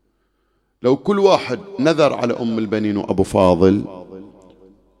 لو كل واحد نذر على أم البنين وأبو فاضل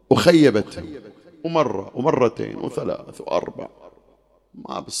وخيبتهم ومرة ومرتين وثلاث وأربع،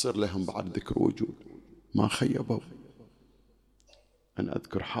 ما بصير لهم بعد ذكر وجود، ما خيبوا. أنا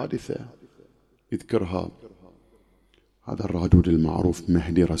أذكر حادثة يذكرها هذا الرادود المعروف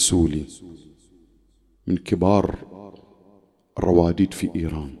مهدي رسولي، من كبار الرواديد في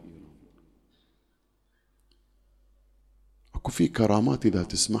إيران. أكو في كرامات إذا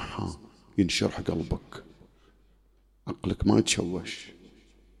تسمعها ينشرح قلبك، عقلك ما يتشوش.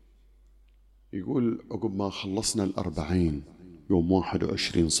 يقول عقب ما خلصنا 40 يوم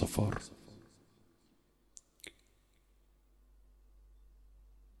 21 صفر،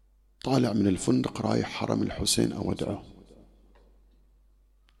 طالع من الفندق رايح حرم الحسين أودعه.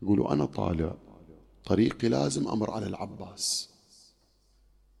 يقولوا أنا طالع طريقي لازم أمر على العباس.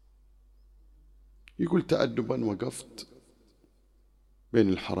 يقول تأدبا وقفت بين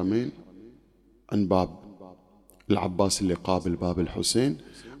الحرمين عن باب العباس اللي قابل باب الحسين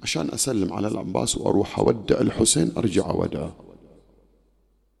عشان أسلم على العباس وأروح أودع الحسين أرجع أودعه.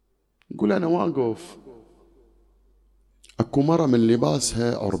 يقول أنا واقف، أكو مرة من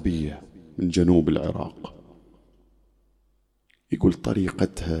لباسها عربية من جنوب العراق. يقول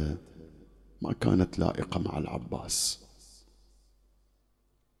طريقتها ما كانت لائقة مع العباس.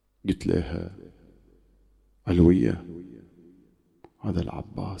 قلت لها علوية، هذا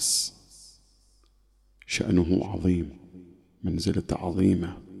العباس شأنه عظيم، منزلته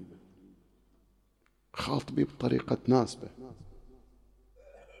عظيمة، خاطبي بطريقة تناسبه.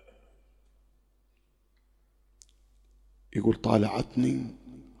 يقول طالعتني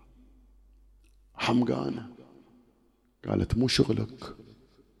حمقانة، قالت مو شغلك.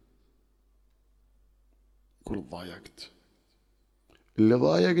 يقول ضايقت. اللي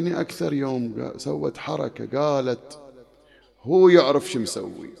ضايقني أكثر يوم سوت حركة، قالت هو يعرف شو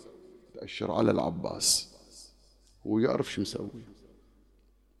مسوي، تأشر على العباس، هو يعرف شو مسوي.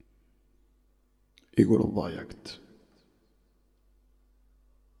 يقول ضايقت.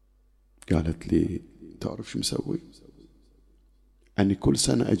 قالت لي تعرف شو مسوي؟ أني كل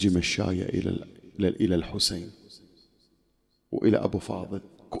سنة أجي مشاية إلى الحسين وإلى أبو فاضل،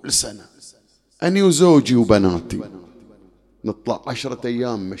 كل سنة أني وزوجي وبناتي نطلع 10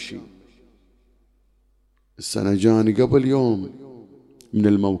 أيام مشي. السنة جاني قبل يوم من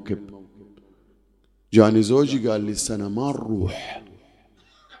الموكب، جاني زوجي قال لي السنة ما نروح.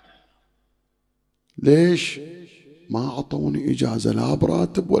 ليش؟ ما عطوني إجازة لا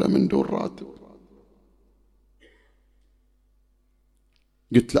براتب ولا من دون راتب.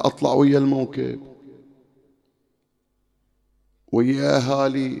 قلت له أطلع ويا الموكب ويا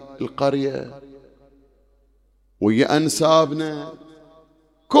أهالي القرية ويا أنسابنا،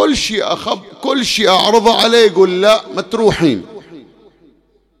 كل شيء كل شيء أعرضه عليه. يقول لا ما تروحين،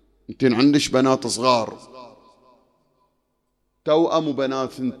 انتين عندش بنات صغار، توأم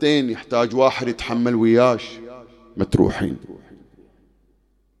وبنات 2 يحتاج واحد يتحمل وياش، ما تروحين.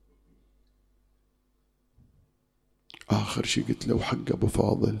 آخر شيء قلت له وحق أبو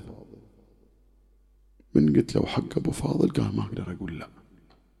فاضل، من قلت له وحق أبو فاضل قال ما أقدر أقول لا،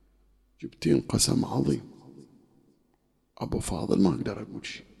 جبتين قسم عظيم، أبو فاضل ما أقدر أقول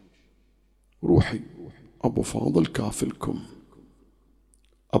شيء، روحي أبو فاضل كافلكم،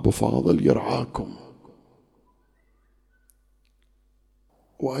 أبو فاضل يرعاكم.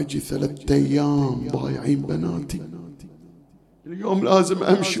 وأجي 3 أيام ضايعين بناتي، اليوم لازم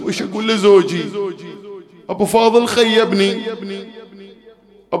أمشي. وإيش أقول لزوجي؟ أبو فاضل خيبني،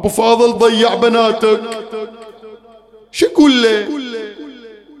 أبو فاضل ضيع بناتك، شو أقول له؟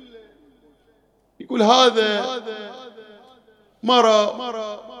 يقول هذا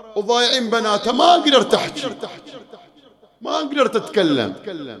مرة وضايعين بناتها، ما قدرت أحكي، ما قدرت أتكلم.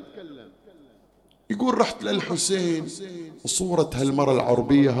 يقول رحت للحسين وصورة هالمرة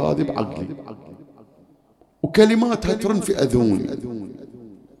العربية هذه بعقلي وكلماتها ترن في أذوني.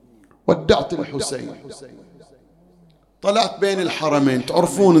 ودعت الحسين، طلعت بين الحرمين.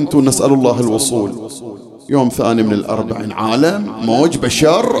 تعرفون انتم نسأل الله الوصول، يوم ثاني من 40 عالم موج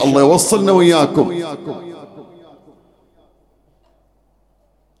بشر، الله يوصلنا وياكم.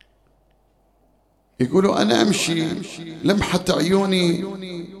 يقولوا أنا أمشي لمحت عيوني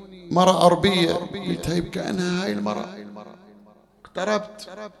مرة عربية، قلت هاي كأنها هاي المرة. اقتربت،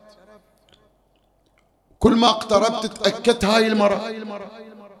 كل ما اقتربت تأكدت هاي المرة.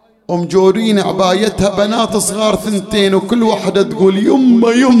 ومجورين عبايتها بنات صغار 2 وكل واحدة تقول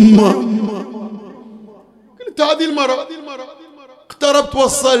يمه يمه. قلت هذه المرة. اقتربت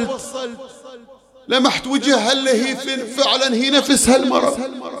وصلت، لمحت وجهها اللي هي فعلا هي نفسها المرة.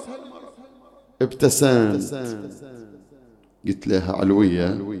 ابتسمت، قلت لها علوية،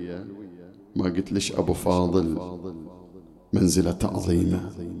 ما قلت ليش أبو فاضل منزلة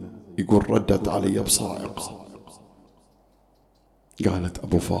عظيمة. يقول ردت علي بصاعقة، قالت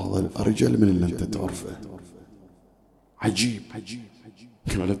أبو فاضل أرجل من اللي أنت تعرفه. عجيب.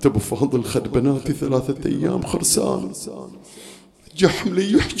 قالت أبو فاضل خد بناتي 3 أيام خرسان،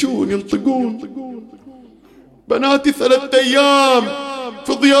 جحملي يحجون ينطقون. بناتي 3 أيام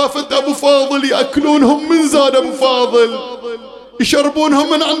في ضيافة أبو فاضل، يأكلونهم من زاد أبو فاضل،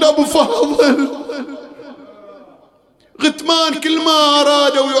 يشربونهم من عند أبو فاضل. غتمان كل ما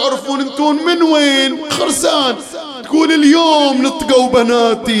أرادوا يعرفون انتون من وين خرسان، تقول اليوم نطقوا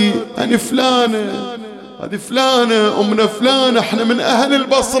بناتي أنا فلانة، هذه فلانة أمنا فلانة، احنا من أهل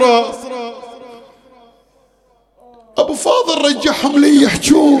البصرة. أبو فاضل رجعهم لي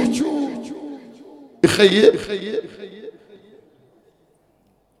يحجون. يخيل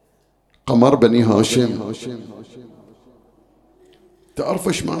قمر بني هاشم. تعرف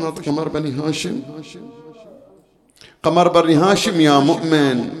ايش معنى قمر بني هاشم؟ قمر بني هاشم يا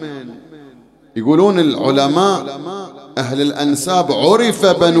مؤمن، يقولون العلماء أهل الأنساب عرف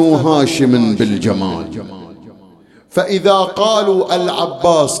بنو هاشم بالجمال، فإذا قالوا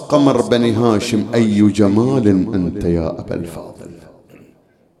العباس قمر بني هاشم أي جمال أنت يا أبا الفاضل.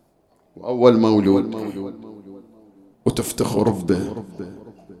 وأول مولود وتفتخر به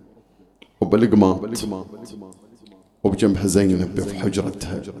وبالقماط وبجنبها زينب في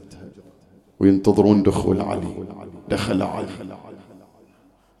حجرتها وينتظرون دخول علي. دخل علي،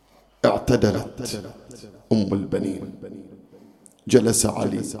 اعتدلت أم البنين، جلس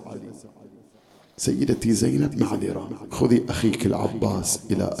علي. سيدتي زينب معذرة، خذي أخيك العباس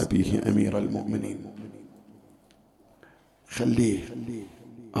إلى أبيه أمير المؤمنين، خليه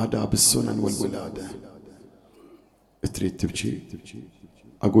آداب السنن والولادة. تريد تبكي؟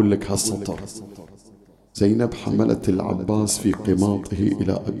 أقول لك هالسطر. زينب حملت العباس في قماطه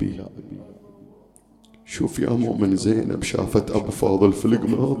إلى أبيه. شوف يا مؤمن، زينب شافت أبو فاضل في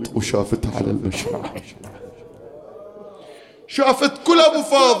القماط وشافته على المشرع، شافت كل أبو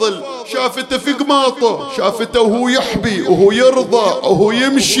فاضل، شافته في قماطه، شافته وهو يحبي وهو يرضى وهو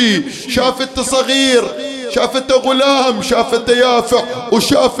يمشي، شافته صغير، شافته غلام، شافته يافع،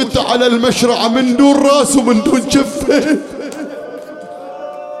 وشافته على المشرع من دون راس ومن دون جفه.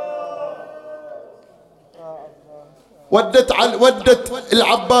 ودت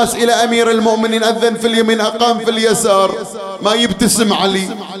العباس إلى أمير المؤمنين، أذن في اليمين أقام في اليسار، ما يبتسم علي.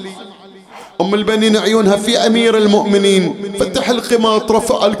 أم البنين عيونها في أمير المؤمنين، فتح القماط،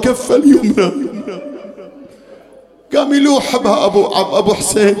 رفع الكفة اليمنى، قام يلوح بها أبو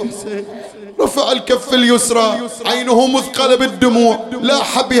حسين، رفع الكف اليسرى، عينه مثقلة بالدموع،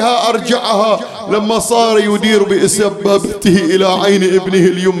 لاح بها أرجعها لما صار يدير بسبابته إلى عين ابنه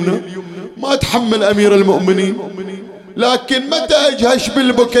اليمنى. ما تحمل أمير المؤمنين، لكن متى أجهش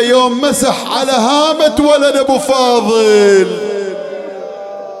بالبكى يوم مسح على هامة ولد أبو فاضل.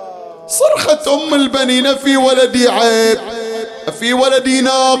 صرخت أم البنين في ولدي عيب، في ولدي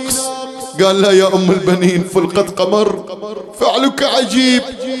ناقص. قال لا يا أم البنين، فلقت قمر، فعلك عجيب.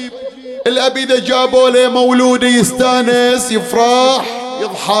 الأب إذا جابوا له مولود يستانس يفرح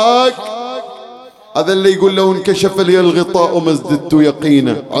يضحك، هذا اللي يقول له انكشف لي الغطاء وما ازددت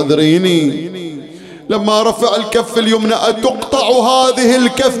يقينا. عذريني. لما رفع الكف اليمنى، أتقطع هذه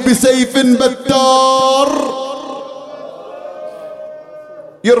الكف بسيف بتار؟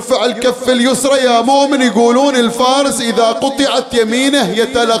 يرفع الكف اليسرى يا مؤمن، يقولون الفارس إذا قطعت يمينه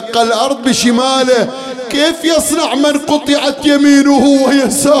يتلقى الأرض بشماله، كيف يصنع من قطعت يمينه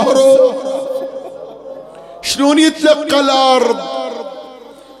ويساره؟ شلون يتلقى الأرض؟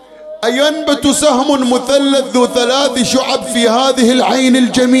 أينبت سهم مثلث ذو 3 شعب في هذه العين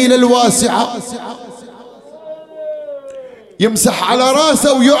الجميلة الواسعة؟ يمسح على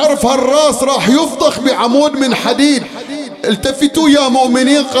راسه ويعرف هالراس راح يفضخ بعمود من حديد. التفتوا يا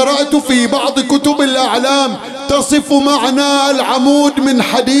مؤمنين، قرأت في بعض كتب الأعلام تصف معنى العمود من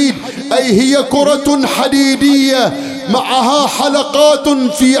حديد، أي هي كرة حديدية معها حلقات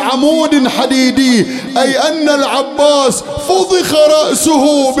في عمود حديدي، أي أن العباس فضخ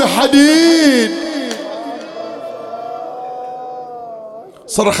رأسه بحديد.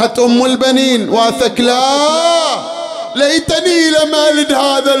 صرخت أم البنين واثك لا ليتني لم ألد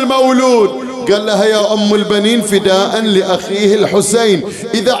هذا المولود. قال لها يا أم البنين فداء لأخيه الحسين،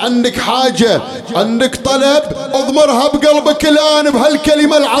 إذا عندك حاجة عندك طلب اضمرها بقلبك الآن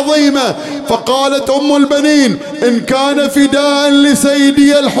بهالكلمة العظيمة. فقالت أم البنين إن كان فداء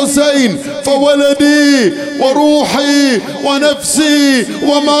لسيدي الحسين فولدي وروحي ونفسي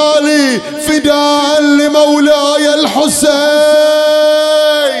ومالي فداء لمولاي الحسين.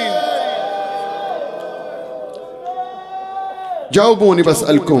 جاوبوني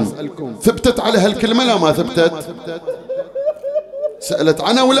بسألكم، ثبتت على هالكلمة لا ما ثبتت؟ سألت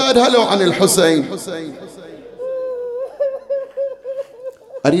عن أولادها لو عن الحسين؟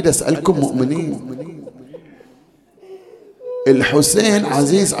 أريد أسألكم مؤمنين، الحسين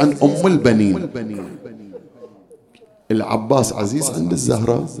عزيز عن أم البنين، العباس عزيز عند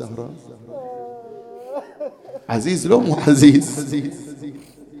الزهراء، عزيز لو مو عزيز؟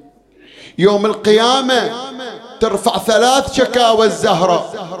 يوم القيامة ترفع 3 شكاوى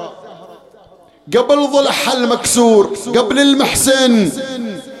الزهراء قبل ضلعها المكسور، قبل المحسن.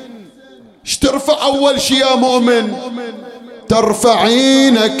 ايش ترفع أول شي يا مؤمن؟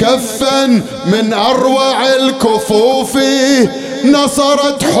 ترفعين كفا من أروع الكفوف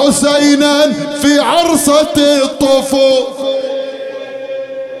نصرت حسينا في عرصة الطفوف.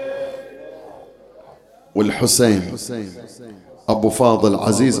 والحسين أبو فاضل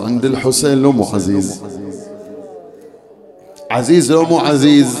عزيز عند الحسين لو مو عزيز؟ عزيز لو مو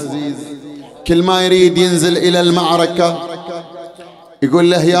عزيز؟ كل ما يريد ينزل إلى المعركة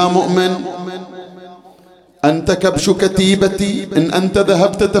يقول له يا مؤمن أنت كبش كتيبتي إن أنت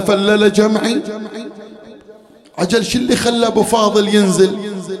ذهبت تفلل جمعي. عجل شو اللي خلى أبو فاضل ينزل؟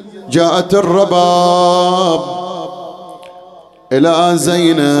 جاءت الرباب إلى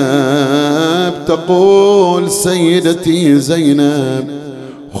زينب تقول سيدتي زينب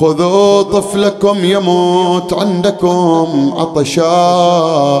خذوا طفلكم يموت عندكم عطشا.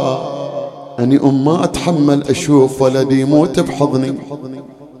 أني ما أتحمل أشوف ولدي يموت بحضني.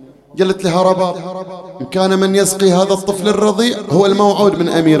 قالت لها رباب إن كان من يسقي هذا الطفل الرضيع هو الموعود من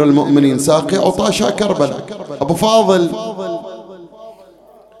أمير المؤمنين ساقي عطاشا كربلاء. أبو فاضل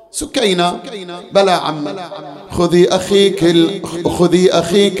سكينة بلا عم خذي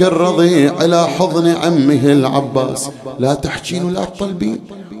أخيك الرضيع إلى حضن عمه العباس. لا تحجين ولا تطلبين،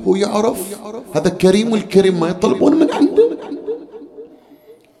 هو يعرف هذا كريم والكريم ما يطلبون من عنده.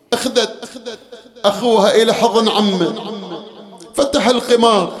 أخذت أخوها إلى حضن عمه، فتح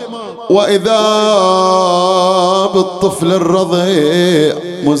القمار وإذا بالطفل الرضيع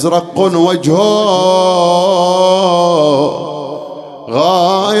مزرق وجهه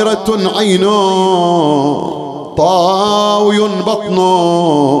غائرة عينه طاوي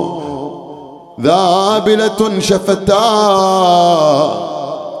بطنه ذابلة شفتاه.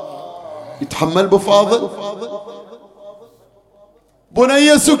 يتحمل بفاضل؟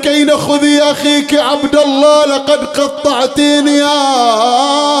 بني سكينة خذي أخيك عبد الله لقد قطعتيني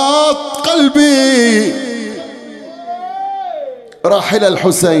يا قلبي. راحل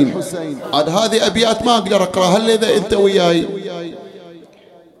الحسين. عاد هذه أبيات ما أقدر أقرأها إلا إذا أنت وياي.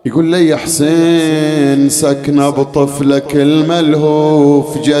 يقول لي يا حسين سكنة بطفلك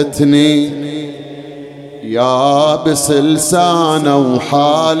الملهوف جتني يابس لسانه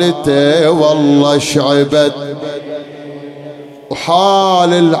وحالته والله شعبت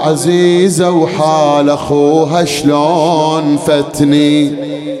وحال العزيزة وحال أخوها شلون فتني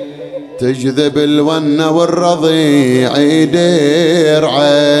تجذب الونة والرضيع يدير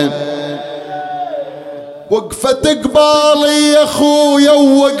عين. وقفة قبالي يا أخويا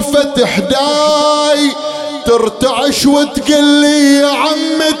ووقفة حداي ترتعش وتقلي يا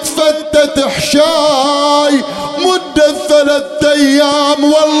عم تفتت حشاي مدة 3 أيام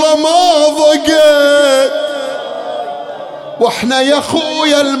والله ما ضقت واحنا يا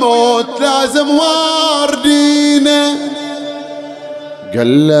أخويا الموت لازم واردينا.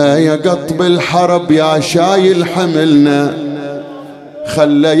 قال له يا قطب الحرب يا شايل حملنا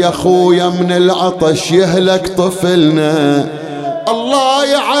خلى يا أخويا من العطش يهلك طفلنا. الله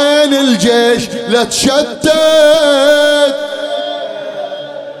يعين الجيش لا تشتت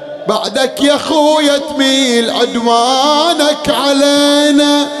بعدك يا أخويا تميل عدوانك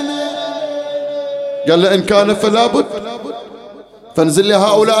علينا. قال له إن كان فلا بد فانزل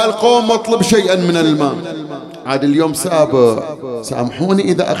لهؤلاء القوم واطلب شيئا من الماء. عاد اليوم سابع، سامحوني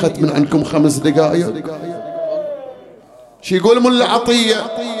إذا أخذت من عندكم 5 دقائق. شي يقول ملا عطية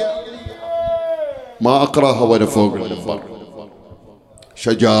ما أقراها وأنا فوق المنبر.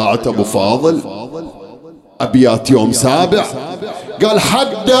 شجاعة أبو فاضل أبيات يوم سابع. قال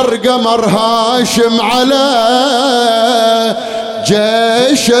حدر قمر هاشم على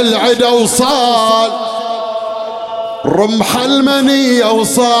جيش العدا وصال رمح المنية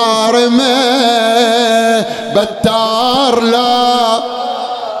وصارمه بتار لا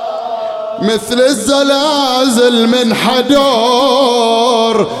مثل الزلازل من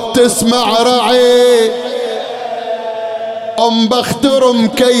حدور تسمع رعي بختر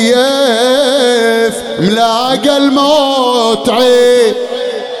مكيف ملاقى الموت عي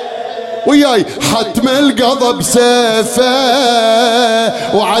وياي حتم القضب سيفه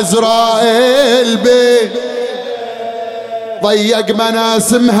وعزرائيل بيه ضيق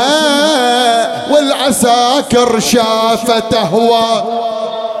مناسمها والعساكر شافت هو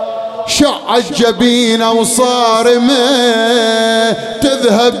شعت جبينه وصارمه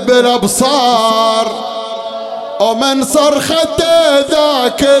تذهب بالابصار ومن صرخته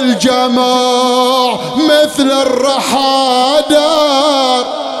ذاك الجماع مثل الرحادار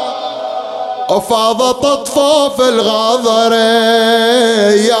وفاضت اطفاف الغاضرية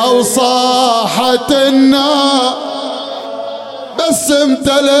وصاحت النار بس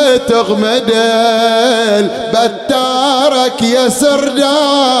امتلت غمدل بتارك يا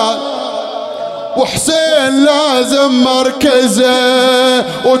سردان وحسين لازم مركزه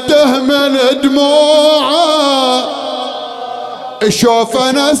وتهمل دموعه شوف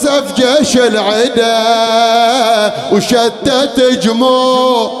نسف جيش العدا وشتت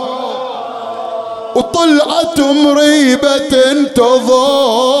جموع وطلعت مريبة تنتظر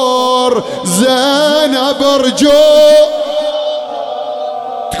زينب رجوع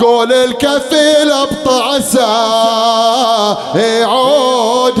تقول الكفيل بطعسه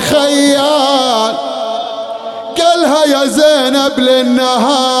يعود خيال قالها يا زينب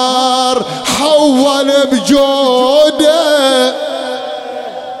للنهار حول بجوده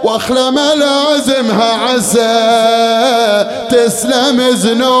واخلى ملازمها عسى تسلم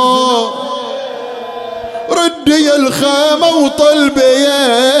زنو ردي الخيمة وطلبي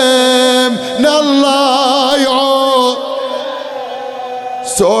من الله يعود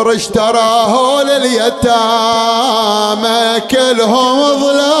سور اشتراه لليتامى كلهم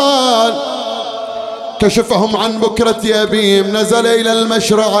ضلال كشفهم عن بكرة يبيم نزل إلى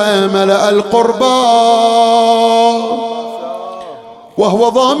المشرعة ملأ القربان وهو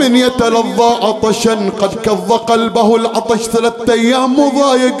ضامن يتلظى عطشا قد كظ قلبه العطش 3 أيام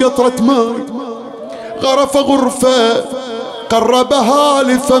مضايق قطرة ماء غرف غرفة قربها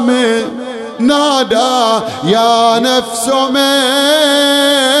لفمه نادى يا نفس من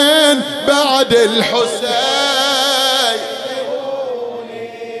بعد الحسين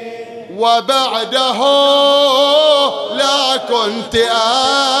وبعده لا كنت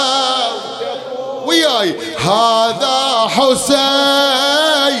وياي هذا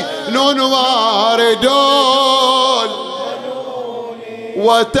حسين وارد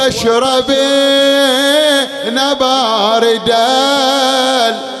وتشربين باردا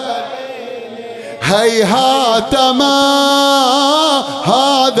هيهات ما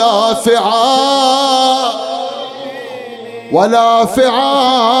هذا فعال ولا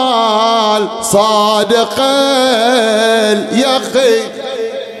فعال صادق اليقين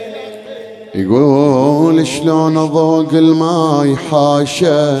يقول شلون اذوق الماي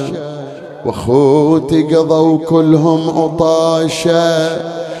حاشا واخوتي قضوا كلهم عطاشا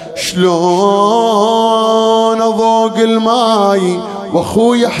شلون اذوق الماي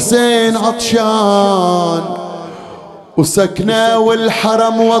واخوي حسين عطشان وسكنه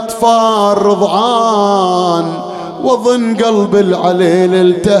والحرم واطفال رضعان وظن قلب العليل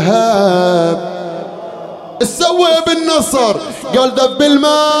التهاب سوى بالنصر قال دب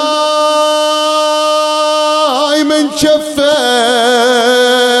الماء من شفه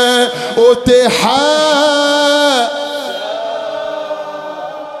وتحاب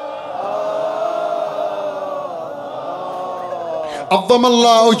عظم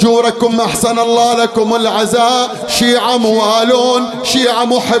الله أجوركم أحسن الله لكم العزاء شيعة موالون شيعة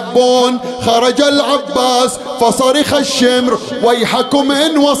محبون خرج العباس فصرخ الشمر ويحكم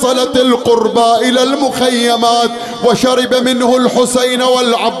إن وصلت القربى إلى المخيمات وشرب منه الحسين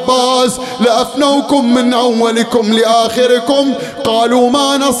والعباس لأفنوكم من أولكم لآخركم قالوا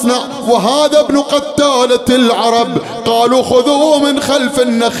ما نصنع وهذا ابن قتالة العرب قالوا خذوه من خلف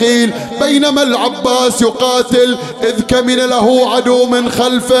النخيل بينما العباس يقاتل إذ كمن له عدو من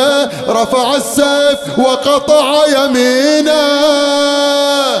خلفه رفع السيف وقطع يمينه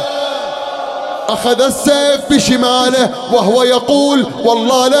أخذ السيف بشماله وهو يقول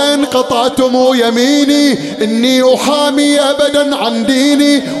والله لئن قطعتم يميني إني أحامي أبدا عن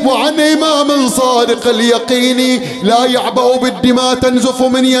ديني وعن إمام صادق اليقين لا يعبأ بالدماء تنزف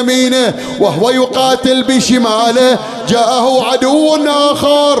من يمينه. وهو يقاتل بشماله جاءه عدو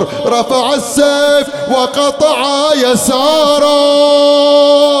آخر رفع السيف وقطع يساره،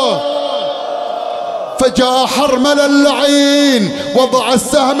 فجاء حرمل اللعين وضع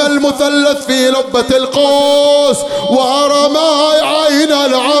السهم المثلث في لبة القوس ورمى عين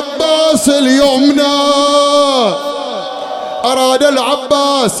العباس اليمنى. أراد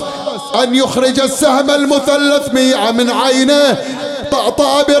العباس أن يخرج السهم المثلث من عينه،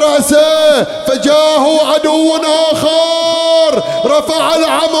 طأطأ برأسه فجاءه عدو آخر رفع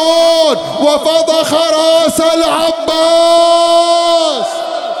العمود وفضخ رأس العباس.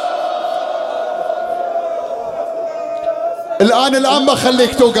 الآن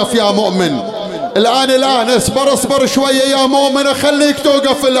بخليك توقف يا مؤمن، الآن اصبر شوية يا مؤمن، خليك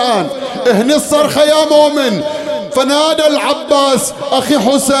توقف الآن. اهني الصرخة يا مؤمن. فنادى العباس أخي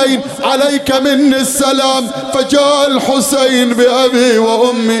حسين عليك مني السلام، فجاء الحسين بأبي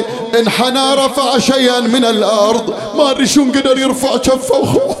وأمي انحنى رفع شيئا من الأرض، ما أدري شلون قدر يرفع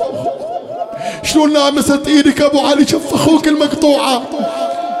كفه، شلون لامست إيدك أبو علي كف أخوك المقطوعة.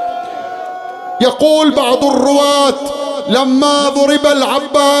 يقول بعض الرواة لما ضرب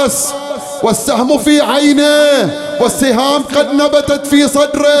العباس والسهم في عينه والسهام قد نبتت في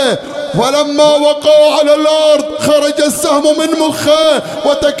صدره، ولما وقعوا على الأرض خرج السهم من مخه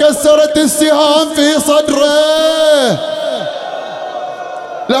وتكسرت السهام في صدره.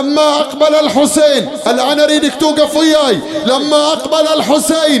 لما أقبل الحسين، الآن أريدك توقف وياي، لما أقبل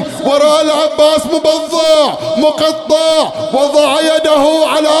الحسين وراء العباس مبضع مقطع وضع يده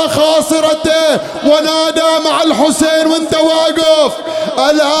على خاصرته ونادى مع الحسين وانت واقف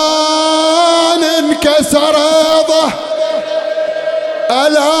الآن انكسر ظهره،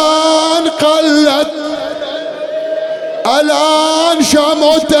 الآن قلت، الآن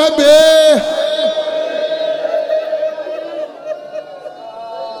شمت به.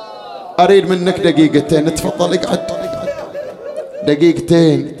 أريد منك دقيقتين، تفضل اقعد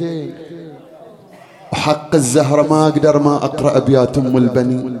دقيقتين. وحق الزهرة ما أقدر ما أقرأ أبيات أم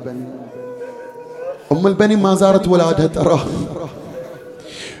البني. أم البني ما زارت ولادها ترى،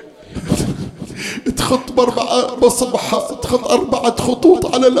 تخط بصبحها تخط 4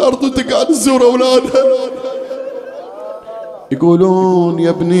 خطوط على الأرض وتقعد تزور أولادها. يقولون يا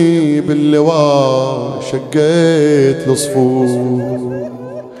ابني باللواء شقيت الصفوف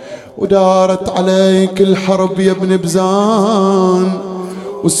ودارت عليك الحرب يا ابن بزان،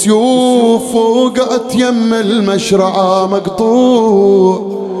 وسيوف وقعت يم المشرعة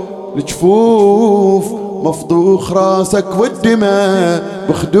مقطوع، الجفوف مفضوخ راسك والدماء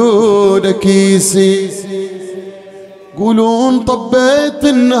بخدودك يسي. قولون طبيت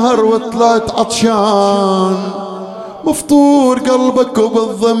النهر وطلعت عطشان، مفطور قلبك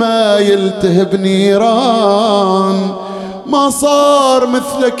وبالظما يلتهب نيران، ما صار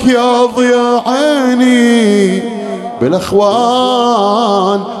مثلك يا ضياء عيني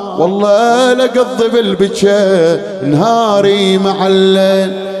بالاخوان، والله لقضي بالبكاء نهاري مع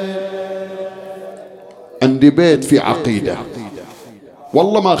الليل. عندي بيت في عقيدة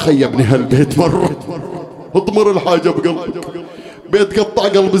والله ما خيبني هالبيت مرة، اضمر الحاجة بقلبك، بيت قطع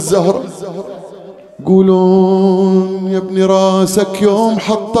قلب الزهرة. قولون يا ابني راسك يوم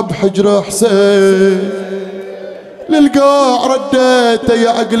حطه بحجر حسين، للقاع رديته يا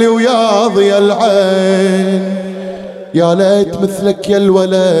عقلي ويا ضيا العين، يا ليت مثلك يا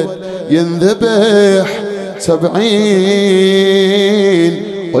الولد ينذبح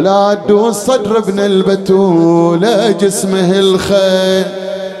 70 ولا عدو الصدر ابن البتولة جسمه الخيل.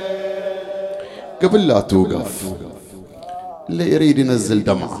 قبل لا توقف اللي يريد ينزل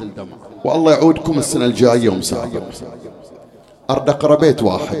دمعة، والله يعودكم السنة الجاية ومساعدة. أرد أقرأ بيت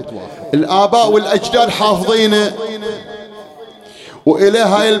واحد الآباء والأجداد حافظينه، وإلى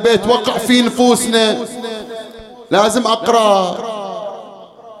هاي البيت وقع في نفوسنا، لازم أقرأ.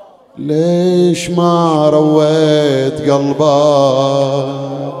 ليش ما رويت قلبك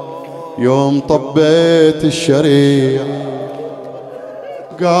يوم طبيت الشريعة،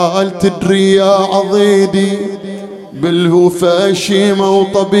 قال تدري يا عضيدي بالوفا شيمة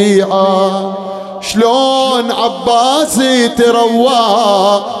وطبيعة، شلون عباسي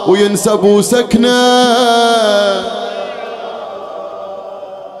تروى وينسبوا سكنه.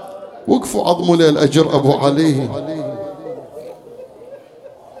 وقفوا عظموا للأجر أبو علي.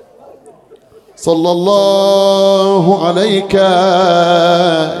 صلى الله عليك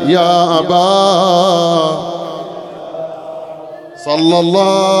يا أبا، صلى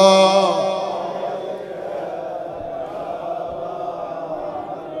الله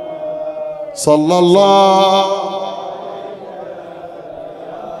صلى الله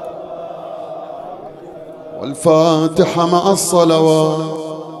والفاتحة مع الصلوات.